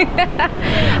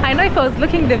 I know if I was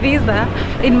looking the visa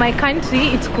in my country,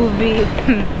 it could be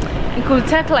it could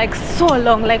take like so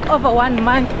long, like over 1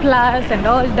 month plus and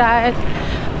all that,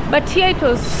 but here it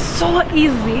was so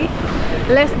easy,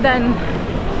 less than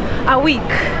a week.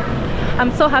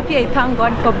 I'm so happy. I thank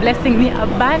God for blessing me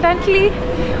abundantly.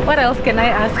 What else can I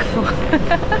ask for?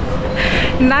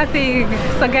 Nothing.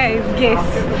 So guys, yes,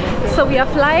 so we are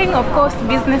flying, of course,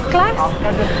 business class.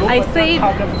 I said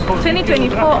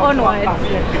 2024 onwards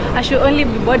I should only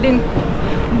be boarding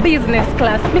business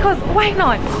class, because why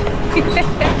not?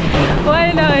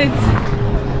 Why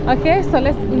not? Okay, so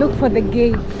let's look for the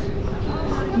gate.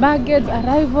 Baggage,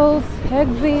 arrivals,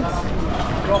 exits.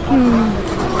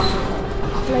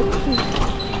 Let's see.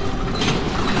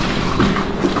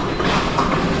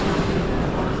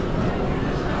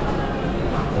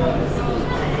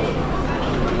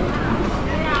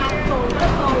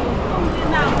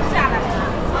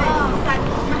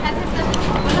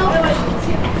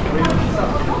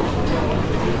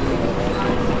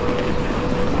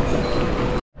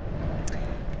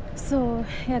 So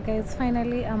yeah guys,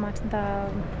 finally I'm at the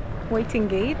waiting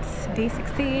gate,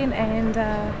 D16, and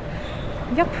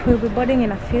yep, we'll be boarding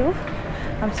in a few.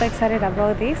 I'm so excited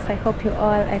about this. I hope you're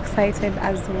all excited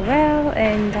as well,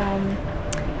 and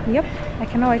yep, I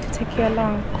cannot wait to take you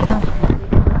along.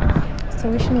 So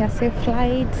wish me a safe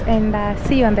flight, and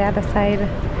see you on the other side.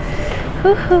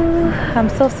 I'm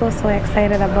so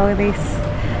excited about this.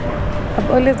 I've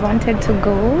always wanted to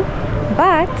go,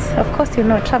 but of course, you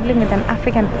know, traveling with an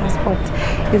African passport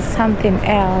is something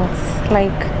else.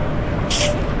 Like,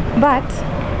 but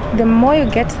the more you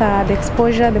get the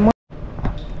exposure, the more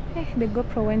the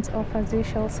GoPro went off as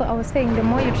usual. So I was saying, the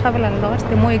more you travel a lot,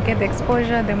 the more you get the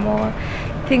exposure, the more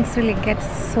things really get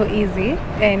so easy.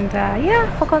 And yeah,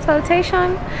 for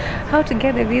consultation, how to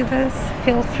get the visas,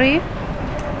 feel free.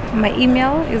 My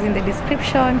email is in the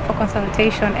description for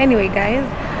consultation. Anyway guys,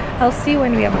 I'll see you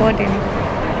when we are boarding.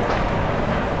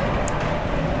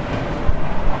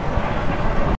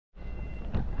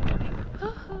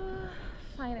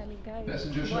 Finally guys,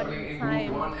 passengers traveling in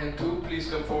group 1 and 2, please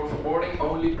come forward for boarding.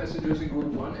 Only passengers in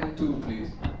group 1 and 2, please.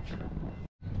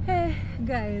 Hey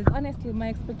guys, honestly my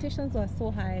expectations were so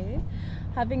high,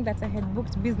 having that I had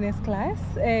booked business class,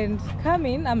 and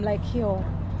coming I'm like, yo,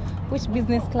 which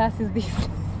business class is this?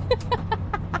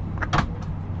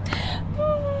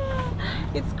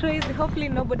 It's crazy. Hopefully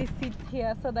nobody sits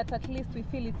here so that at least we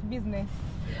feel it's business.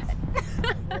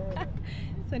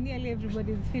 So nearly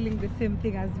everybody is feeling the same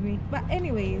thing as me. But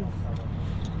anyways,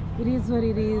 it is what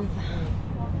it is.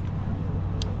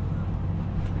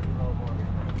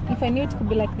 If I knew it could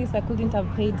be like this, I couldn't have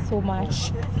paid so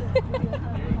much.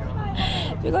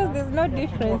 Because there's no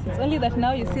difference. It's only that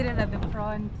now you sit it at the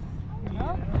front, you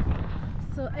know?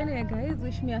 So anyway guys,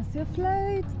 wish me a safe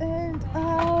flight, and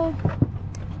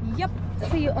yep,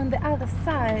 see you on the other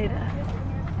side.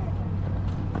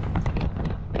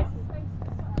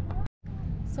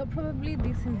 So probably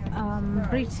this is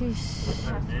British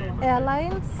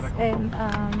Airlines, and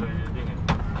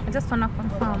I just wanna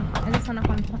confirm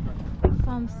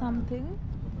something.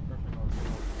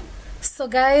 So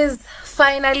guys,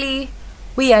 finally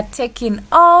we are taking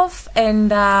off,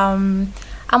 and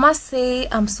I must say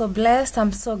I'm so blessed.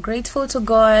 I'm so grateful to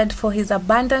God for his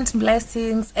abundant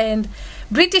blessings. And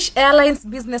British Airlines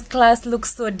business class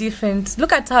looks so different.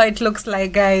 Look at how it looks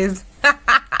like, guys.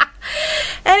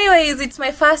 Anyways, it's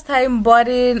my first time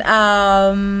boarding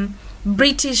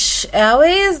British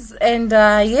Airways, and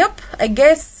yep, I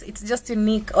guess it's just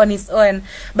unique on its own.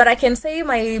 But I can say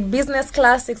my business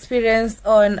class experience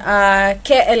on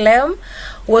KLM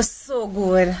was so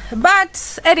good.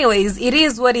 But anyways, it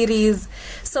is what it is.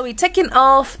 So we're taking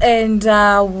off, and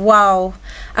wow,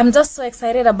 I'm just so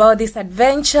excited about this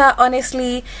adventure.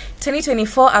 Honestly,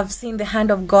 2024, I've seen the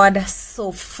hand of God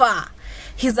so far.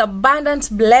 His abundant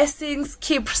blessings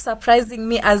keep surprising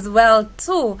me as well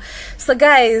too. So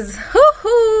guys,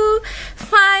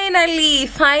 finally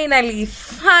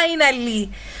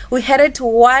we headed to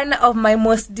one of my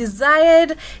most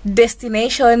desired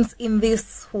destinations in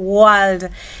this world.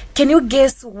 Can you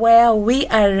guess where we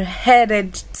are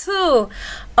headed to?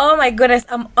 Oh my goodness,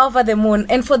 I'm over the moon.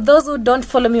 And for those who don't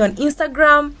follow me on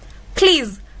Instagram,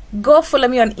 please go follow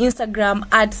me on Instagram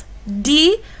at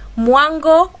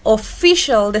Mwango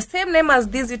official, the same name as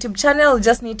this YouTube channel.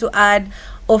 Just need to add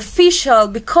official,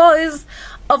 because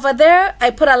over there I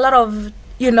put a lot of,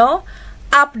 you know,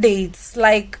 updates.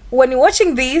 Like when you're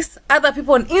watching this, other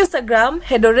people on Instagram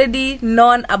had already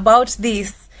known about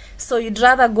this, so you'd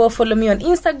rather go follow me on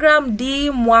Instagram,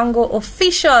 Mwango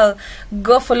official.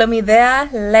 Go follow me there.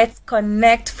 Let's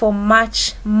connect for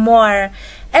much more.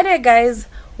 Anyway guys,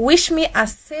 wish me a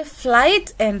safe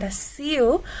flight, and see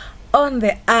you on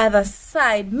the other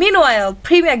side. Meanwhile,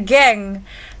 Premier Gang,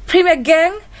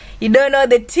 you don't know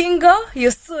the tingle,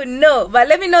 you soon know. But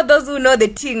let me know those who know the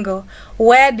tingle.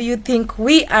 Where do you think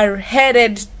we are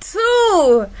headed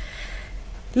to?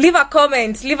 Leave a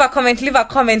comment,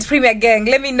 Premier Gang.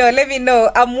 Let me know.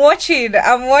 I'm watching.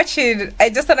 I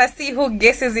just wanna see who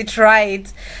guesses it right.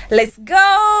 Let's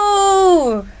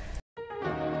go.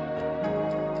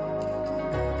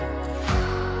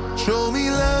 Show me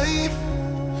life,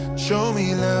 show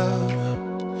me love,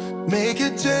 make a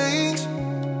change,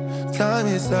 time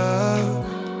is up.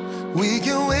 We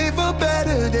can wait for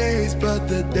better days, but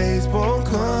the days won't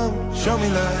come. Show me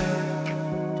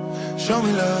life, show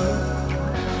me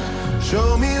love,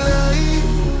 show me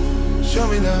life, show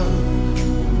me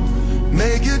love,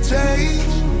 make a change,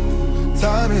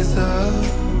 time is up.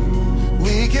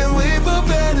 We can wait for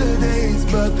better days,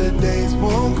 but the days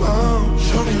won't come.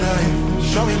 Show me life,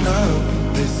 show me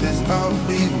love, this is all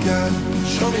we got.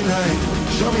 Show me life,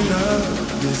 show me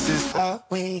love, this is all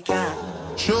we got.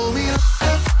 Show me love,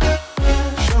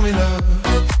 show me love,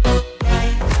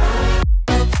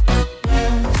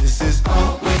 this is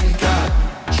all we got.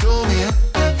 Show me love,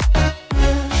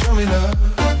 show me love.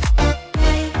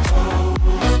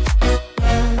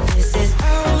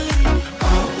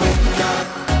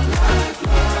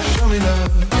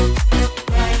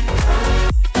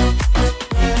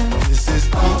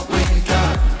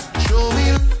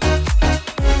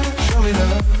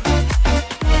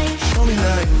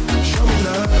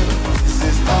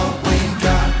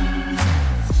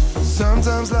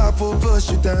 Sometimes life will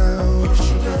push you down,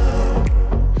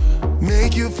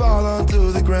 make you fall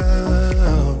onto the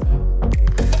ground.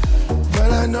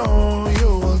 But I know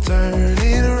you will turn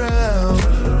it around.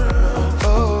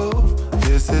 Oh,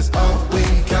 this is all we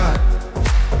got.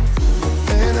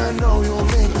 And I know you'll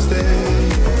make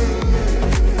mistakes,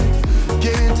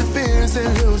 get interference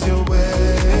and lose your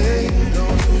way.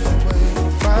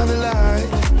 Find the light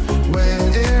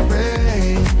when it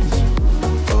rains.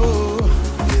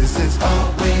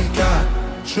 All we got.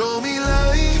 Show me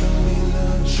life,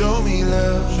 show me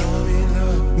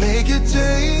love, make a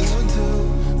change,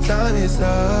 time is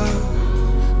up.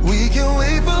 We can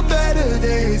wait for better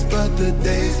days, but the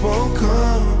days won't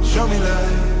come. Show me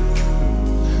life,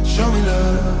 show me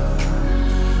love,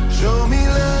 show me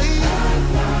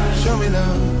life, show me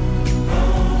love.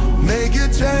 make a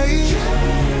change.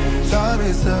 Time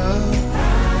is up.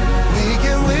 We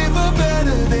can wait for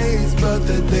better days, but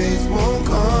the days won't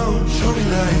come. Show me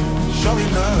life, show me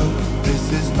love.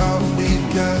 This is all we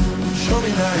got. Show me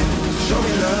life, show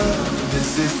me love.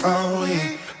 This is all we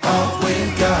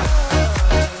got.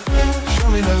 Show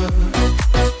me love.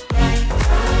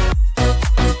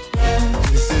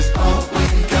 This is all we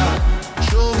got.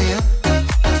 Show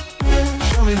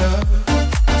me love.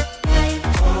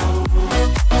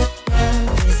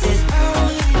 This is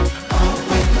all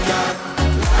we got.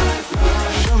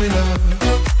 Show me love.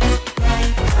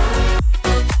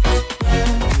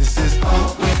 This is all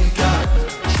we got.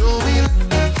 Show me love.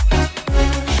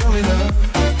 Show me love.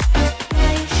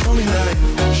 Show me life.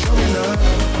 Show me love.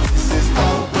 This is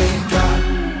all we got.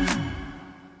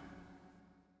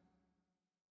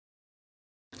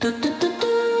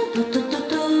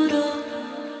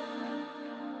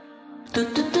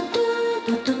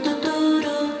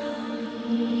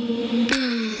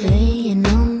 Laying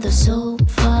on the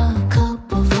sofa,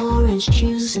 cup of orange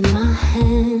juice in my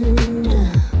hand,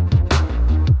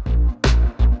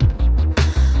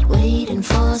 waiting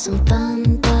for some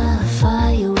thunder,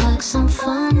 fireworks, some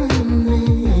fun,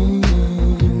 man.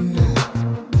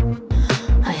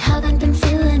 I haven't been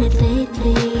feeling it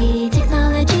lately.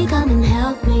 Technology, come and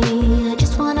help me. I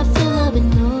just wanna feel a bit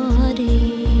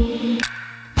naughty.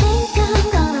 Think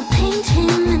I'm gonna paint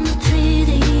him in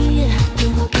 3D. He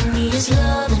will give me his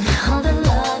love and all the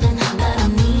loving that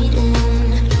I'm needing.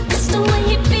 'Cause the way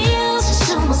he feels is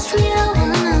almost real,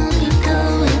 and I'll be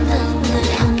going down.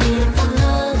 I'm needing for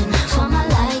love and for my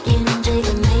liking.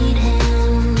 Jacob made him.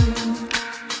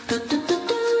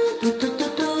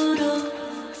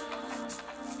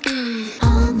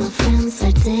 All my friends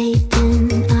are dating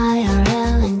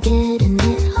IRL and getting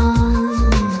it on.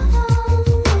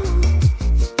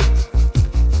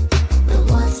 But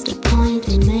what's the point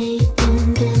in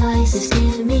making devices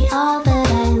give me all that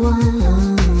I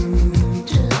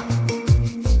want?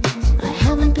 I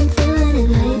haven't been feeling it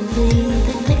lately.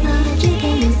 The technology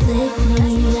came and saved me.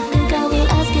 I think I will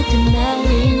ask you to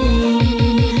marry me.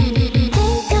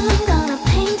 Think I'm gonna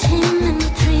paint him in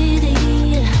 3D.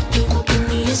 He will give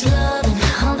me his love and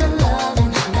all the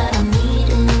loving that I'm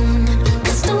needing.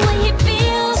 'Cause the way he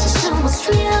feels is almost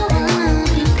real, and I'll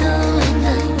be going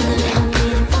down. I'm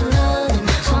needing for love and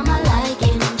for my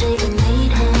liking. Jacob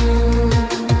made him.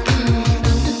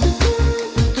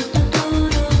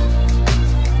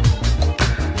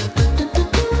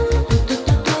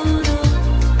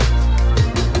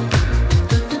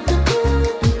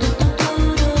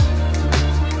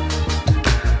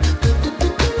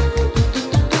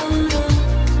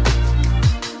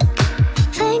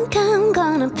 Think I'm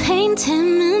gonna paint him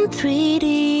in 3D.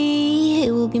 He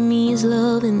will give me his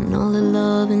love and all the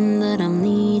loving that I'm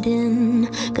needing.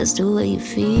 'Cause the way he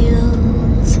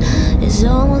feels is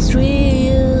almost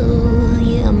real.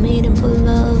 Yeah, I made him for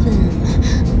loving.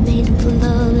 I made him for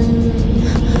loving.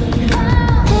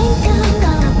 Think I'm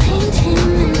gonna paint him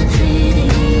in 3D.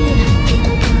 He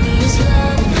will give me his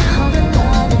love and all the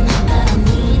loving that I'm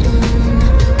needing.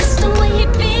 'Cause the way he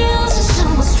feels is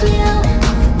almost real.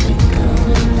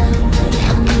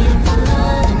 I'm needing for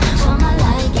love and for my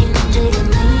liking. Jacob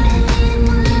made him.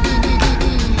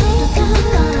 Think I'm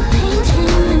gonna paint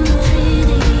him in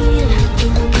 3D. He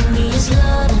will give me his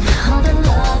love and all the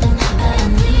loving that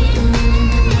I'm needing.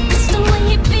 'Cause the way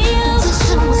he feels is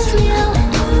almost real.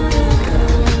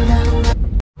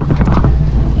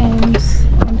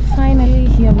 And finally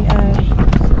here we are.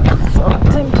 So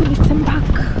time to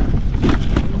disembark.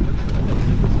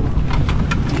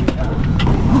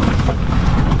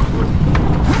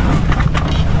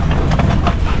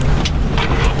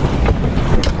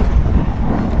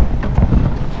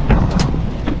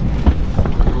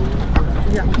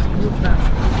 Yeah, move that.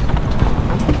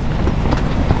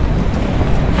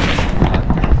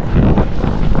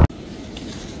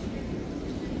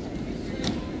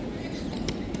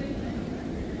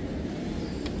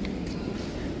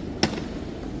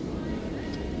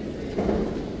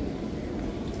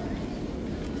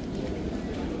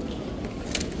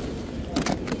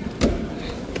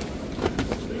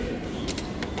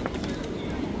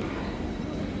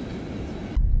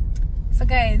 So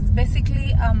guys,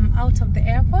 basically I'm out of the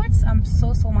airport. I'm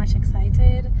so much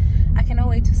excited. I cannot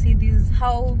wait to see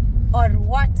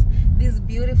what this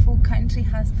beautiful country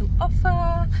has to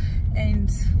offer.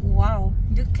 And wow,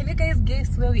 can you guys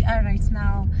guess where we are right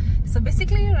now? So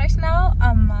basically right now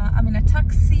I'm in a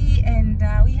taxi and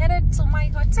we headed to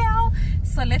my hotel.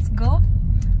 So let's go.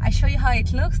 I show you how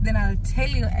it looks, then I'll tell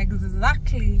you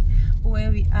exactly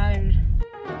where we are.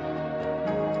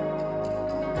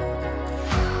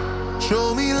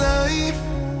 Show me life,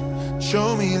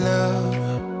 show me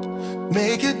love,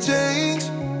 make a change,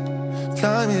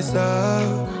 time is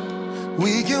up.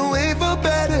 We can wait for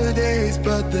better days,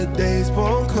 but the days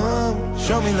won't come.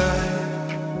 Show me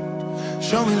life,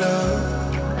 show me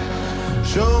love,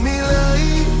 show me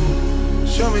life,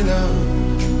 show me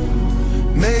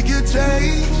love, make a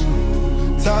change,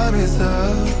 time is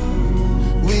up.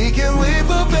 We can wait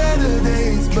for better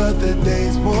days, but the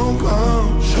days won't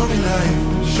come. Show me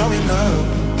life, show me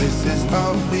love, this is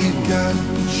all we got.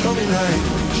 Show me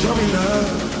life, show me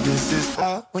love, this is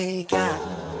all we got.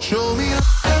 Show me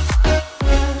love,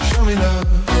 show me love,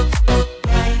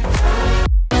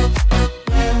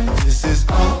 this is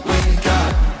all we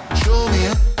got. Show me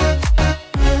love,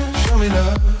 show me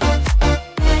love.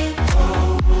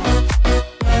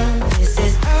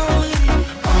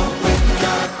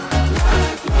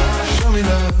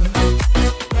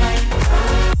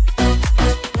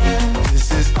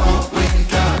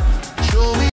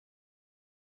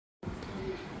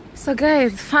 So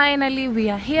guys, finally we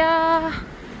are here.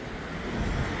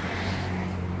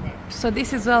 So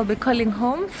this is where I'll be calling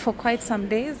home for quite some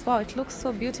days. Wow, it looks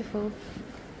so beautiful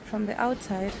from the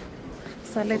outside.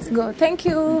 So let's go. Thank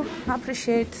you, I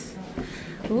appreciate.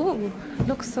 Ooh,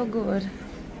 looks so good.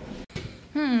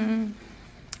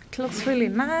 It looks really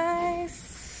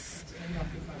nice.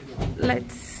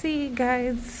 Let's see,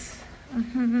 guys.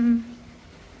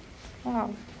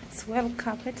 Wow, it's well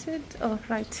carpeted. Oh,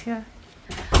 right here.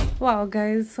 Wow,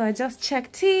 guys, so I just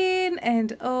checked in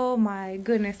and oh my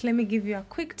goodness, let me give you a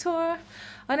quick tour.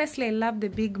 Honestly, I love the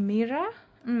big mirror.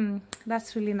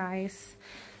 That's really nice.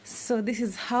 So this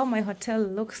is how my hotel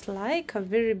looks like, a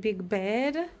very big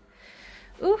bed.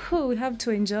 Ooh, we have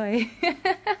to enjoy.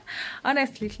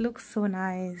 Honestly, it looks so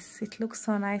nice. It looks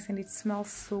so nice and it smells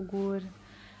so good.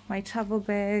 My travel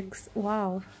bags.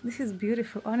 Wow, this is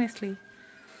beautiful, honestly.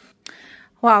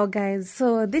 Wow, guys,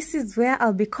 so this is where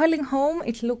I'll be calling home.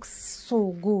 It looks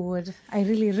so good. I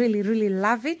really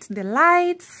love it. The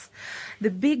lights,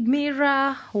 the big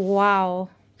mirror, wow.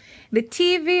 The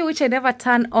TV, which I never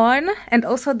turn on, and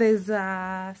also there's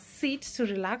a seat to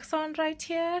relax on right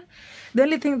here. The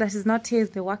only thing that is not here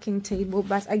is the working table,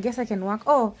 but I guess I can work.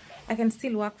 Oh, I can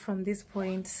still work from this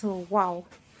point, so wow.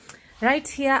 Right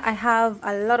here, I have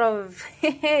a lot of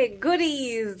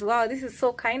goodies. Wow, this is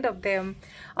so kind of them.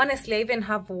 Honestly, I even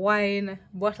have wine,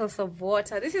 bottles of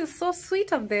water. This is so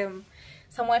sweet of them.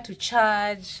 Somewhere to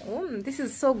charge. This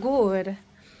is so good.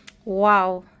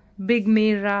 Wow, big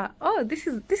mirror. Oh, this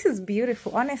is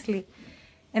beautiful, honestly.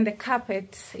 And the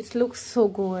carpet, it looks so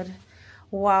good.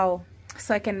 Wow.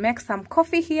 So I can make some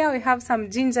coffee here. We have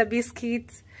some ginger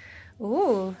biscuits.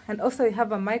 Oh, and also we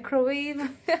have a microwave.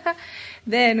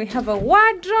 Then we have a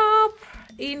wardrobe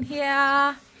in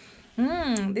here.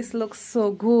 This looks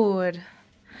so good.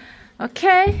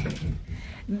 Okay,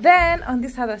 then on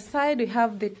this other side we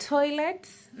have the toilet.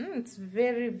 It's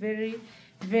very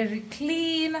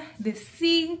clean. The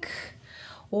sink,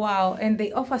 wow. And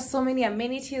they offer so many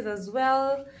amenities as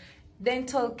well.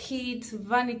 Dental kit,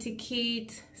 vanity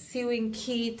kit, sewing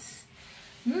kit,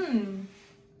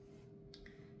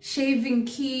 shaving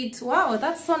kit. Wow,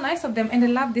 that's so nice of them. And I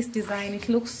love this design. It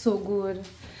looks so good.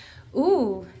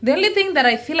 Ooh, the only thing that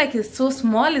I feel like is so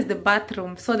small is the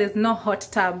bathroom, so there's no hot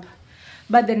tub.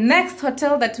 But the next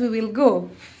hotel that we will go,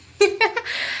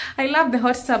 I love the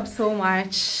hot tub so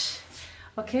much.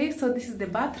 Okay, so this is the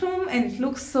bathroom and it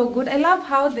looks so good. I love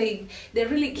how they're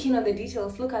really keen on the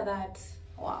details. Look at that.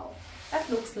 Wow, that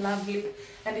looks lovely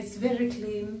and it's very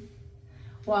clean.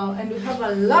 Wow, and we have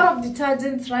a lot of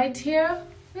detergents right here.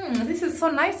 This is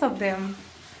so nice of them,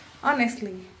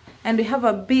 honestly. And we have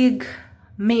a big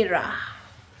mirror.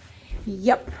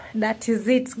 Yep, that is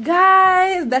it,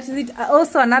 guys. That is it.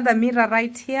 Also another mirror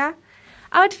right here.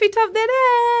 Outfit of the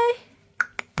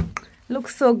day.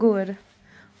 Looks so good.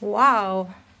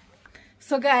 Wow.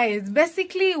 So guys,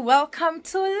 basically welcome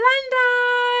to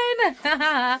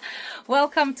London.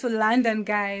 Welcome to London,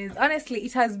 guys. Honestly,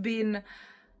 it has been,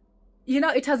 you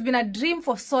know, it has been a dream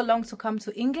for so long to come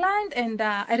to England, and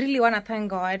I really want to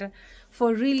thank God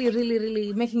for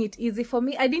really making it easy for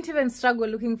me. I didn't even struggle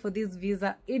looking for this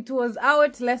visa. It was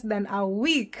out less than a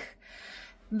week.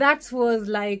 That was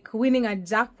like winning a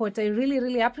jackpot. I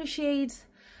really appreciate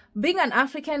being an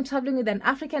African, traveling with an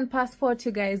African passport.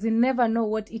 You guys, you never know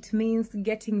what it means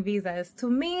getting visas. To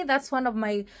me, that's one of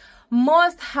my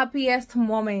most happiest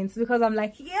moments, because I'm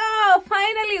like, yo,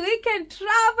 finally we can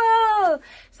travel.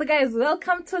 So guys,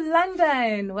 welcome to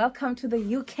London, welcome to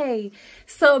the UK.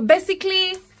 So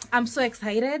basically, I'm so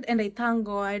excited and I thank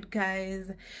God, guys.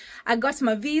 I got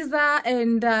my visa,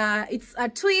 and it's a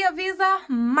 2-year visa,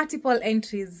 multiple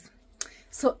entries.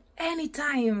 So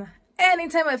anytime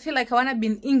anytime I feel like I want to be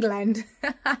in England,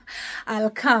 I'll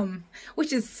come,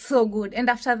 which is so good. And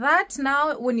after that,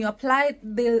 now when you apply,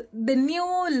 the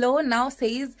new law now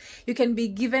says you can be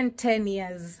given 10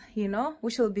 years, you know,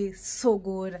 which will be so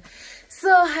good. So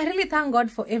I really thank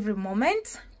God for every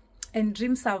moment. And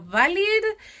dreams are valid.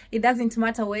 It doesn't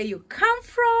matter where you come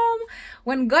from.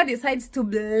 When God decides to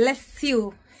bless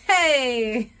you,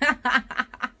 hey,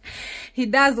 he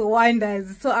does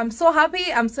wonders. So I'm so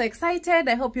happy, I'm so excited.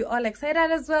 I hope you're all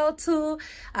excited as well too.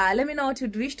 Let me know what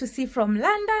you'd wish to see from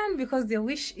London, because your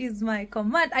wish is my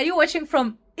command. Are you watching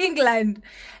from England?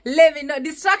 Let me know.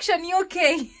 Distraction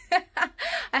UK.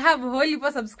 I have a whole heap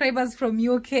of subscribers from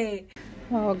UK.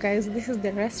 Wow guys, this is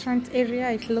the restaurant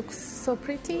area. It looks so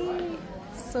pretty,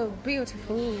 so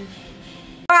beautiful.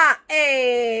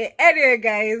 Hey, anyway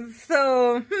guys,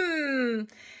 so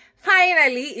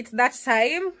finally it's that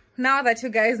time. Now that you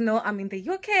guys know I'm in the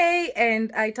UK,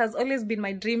 and it has always been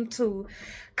my dream to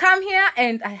come here,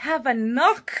 and I have a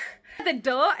knock at the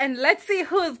door, and let's see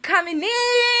who's coming in.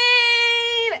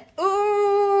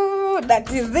 Ooh, that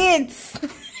is it.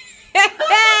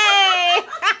 Hey.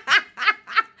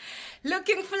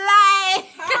 Looking fly.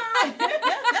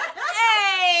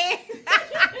 Hey.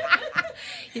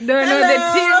 You don't know the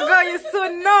team, girl, you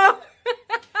soon know.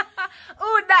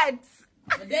 Oh, that's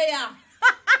There.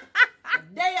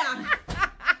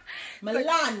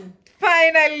 Milan.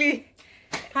 Finally.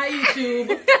 Hi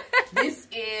YouTube. This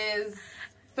is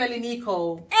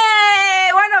Felinico.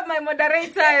 Hey, one of my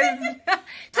moderators.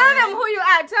 Tell them who you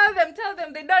are. Tell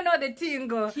them. They don't know the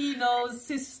tingo. Kino's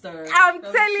sister. I'm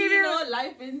telling you. Kino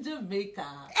life in Jamaica.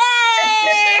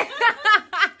 Hey.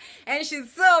 And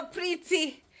she's so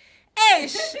pretty.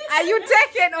 Ish, are you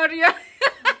taken or you're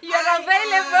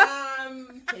available?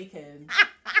 Taken.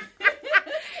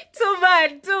 Too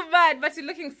bad, but you're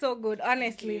looking so good,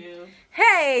 honestly.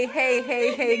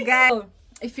 Hey guys,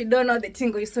 if you don't know the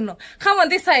tingo, you should know. Come on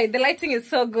this side, the lighting is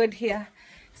so good here.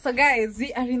 So guys,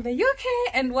 we are in the UK,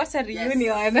 and what a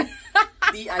reunion. Yes.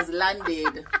 Dee has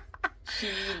landed. She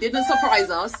didn't surprise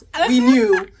us, we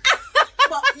knew,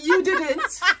 but you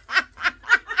didn't.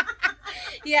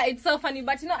 Yeah, it's so funny,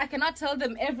 but you know, I cannot tell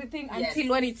them everything until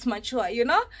when it's mature, you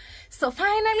know. So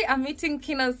finally I'm meeting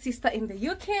Kino's sister in the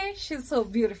UK. She's so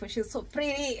beautiful, she's so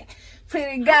pretty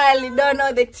girl, you don't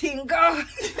know the tingo.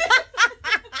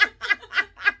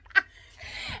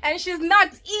 And she's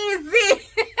not easy.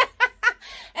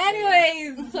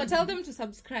 Anyways, so tell them to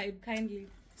subscribe kindly.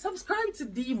 Subscribe to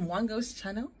Dee Mwango's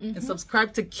channel and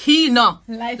subscribe to Kino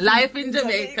Life in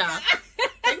Jamaica.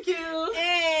 Thank you.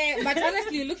 Hey, but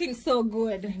honestly, you're looking so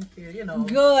good. Thank you, you know.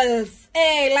 Girls,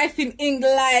 hey, life in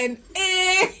England.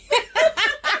 Hey.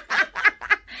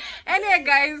 Anyway,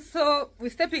 guys, so we're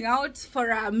stepping out for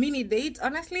a mini date.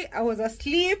 Honestly, I was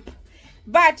asleep,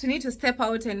 but we need to step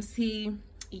out and see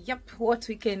what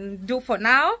we can do for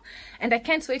now, and I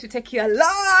can't wait to take you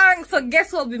along. So guess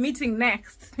who we'll be meeting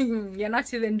next? You're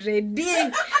not even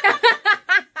ready.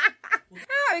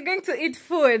 We're going to eat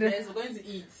food. Yes, we're going to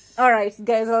eat. All right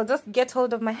guys, I'll just get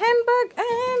hold of my handbag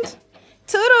and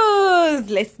toodles.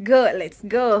 Let's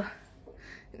go.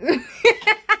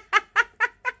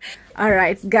 All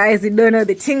right guys, you don't know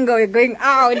the tingo, we're going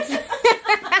out.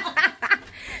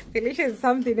 Felicia is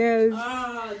something else.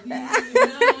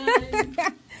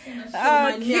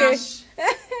 Okay.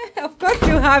 Of course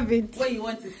you have it. What you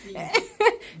want to see?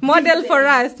 Model for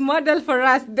us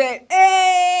then.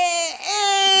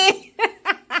 Hey.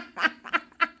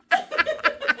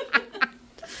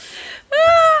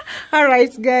 All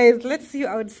right guys, let's see you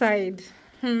outside.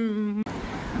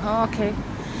 Okay,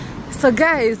 so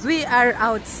guys, we are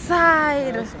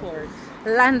outside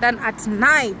London at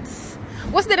night.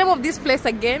 What's the name of this place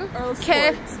again?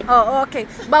 Okay. Oh, okay.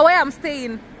 But where I'm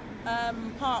staying?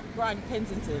 Park Grand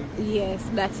Kensington. Yes,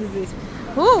 that is it.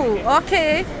 Oh,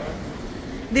 okay.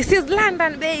 This is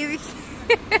London, baby.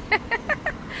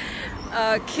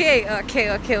 Okay.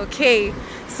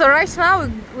 So right now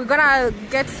we're gonna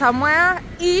get somewhere,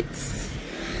 eat.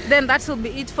 Then that will be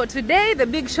it for today. The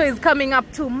big show is coming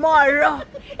up tomorrow.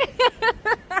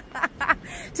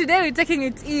 Today we're taking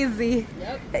it easy.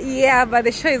 Yep. Yeah, but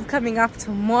the show is coming up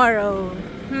tomorrow.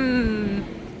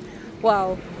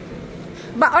 Wow.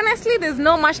 But honestly, there's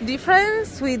no much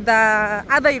difference with the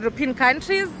other European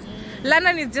countries.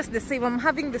 London is just the same. I'm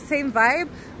having the same vibe,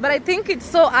 but I think it's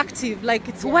so active. Like,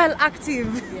 it's well active.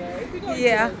 Yeah, if you go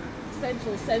to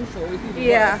central, it's even worse.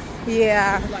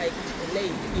 Yeah. It's like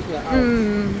late, people are out.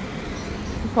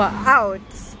 We're out.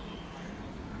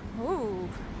 Ooh.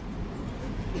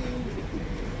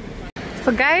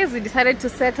 So guys, we decided to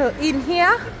settle in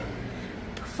here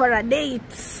for a date.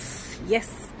 Yes.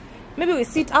 Maybe we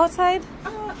sit outside,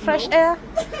 fresh air.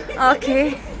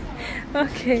 Okay,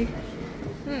 okay.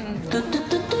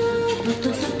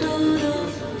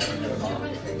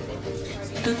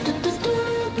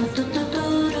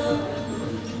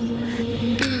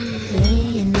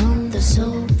 Laying on the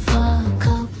sofa,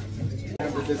 cup.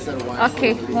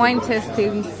 Okay, wine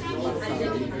tasting.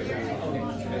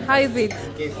 How is it?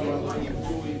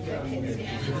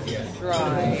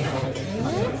 Dry.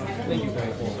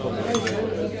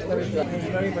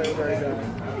 Very, very dry.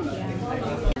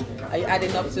 Are you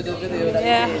adding up to the video?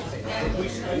 Yeah.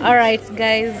 All right,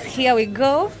 guys, here we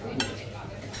go.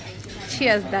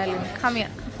 Cheers, darling. Come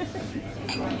here.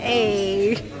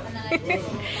 Hey.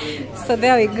 So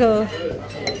there we go.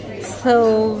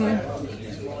 So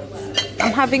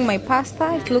I'm having my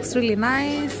pasta. It looks really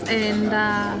nice. And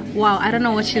wow, I don't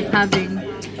know what she's having.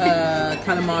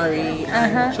 Calamari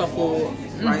and truffle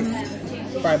rice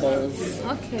fry balls.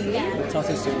 Okay. With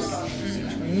tomato sauce.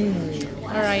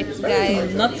 All right,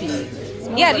 guys. Nutty.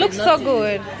 Yeah, it looks so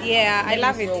good. Yeah, I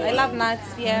love it. I love nuts.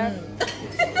 Yeah.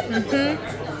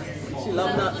 She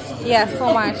loves nuts. Yeah,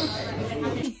 so much.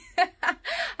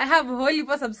 I have a whole heap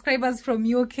of subscribers from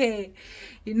UK.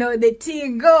 You know, the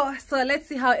thing go. So let's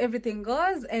see how everything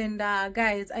goes. And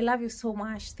guys, I love you so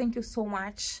much. Thank you so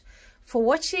much for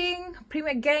watching.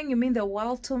 Premier Gang, you mean the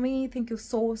world to me. Thank you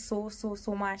so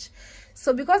much.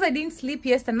 So because I didn't sleep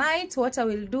yesterday night, what I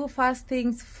will do first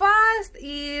things first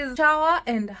is shower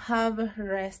and have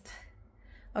rest.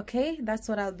 Okay, that's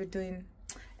what I'll be doing.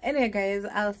 Anyway, guys,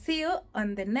 I'll see you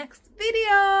on the next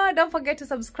video. Don't forget to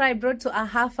subscribe. Road to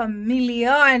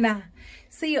 500,000.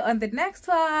 See you on the next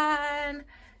one.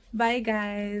 Bye,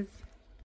 guys.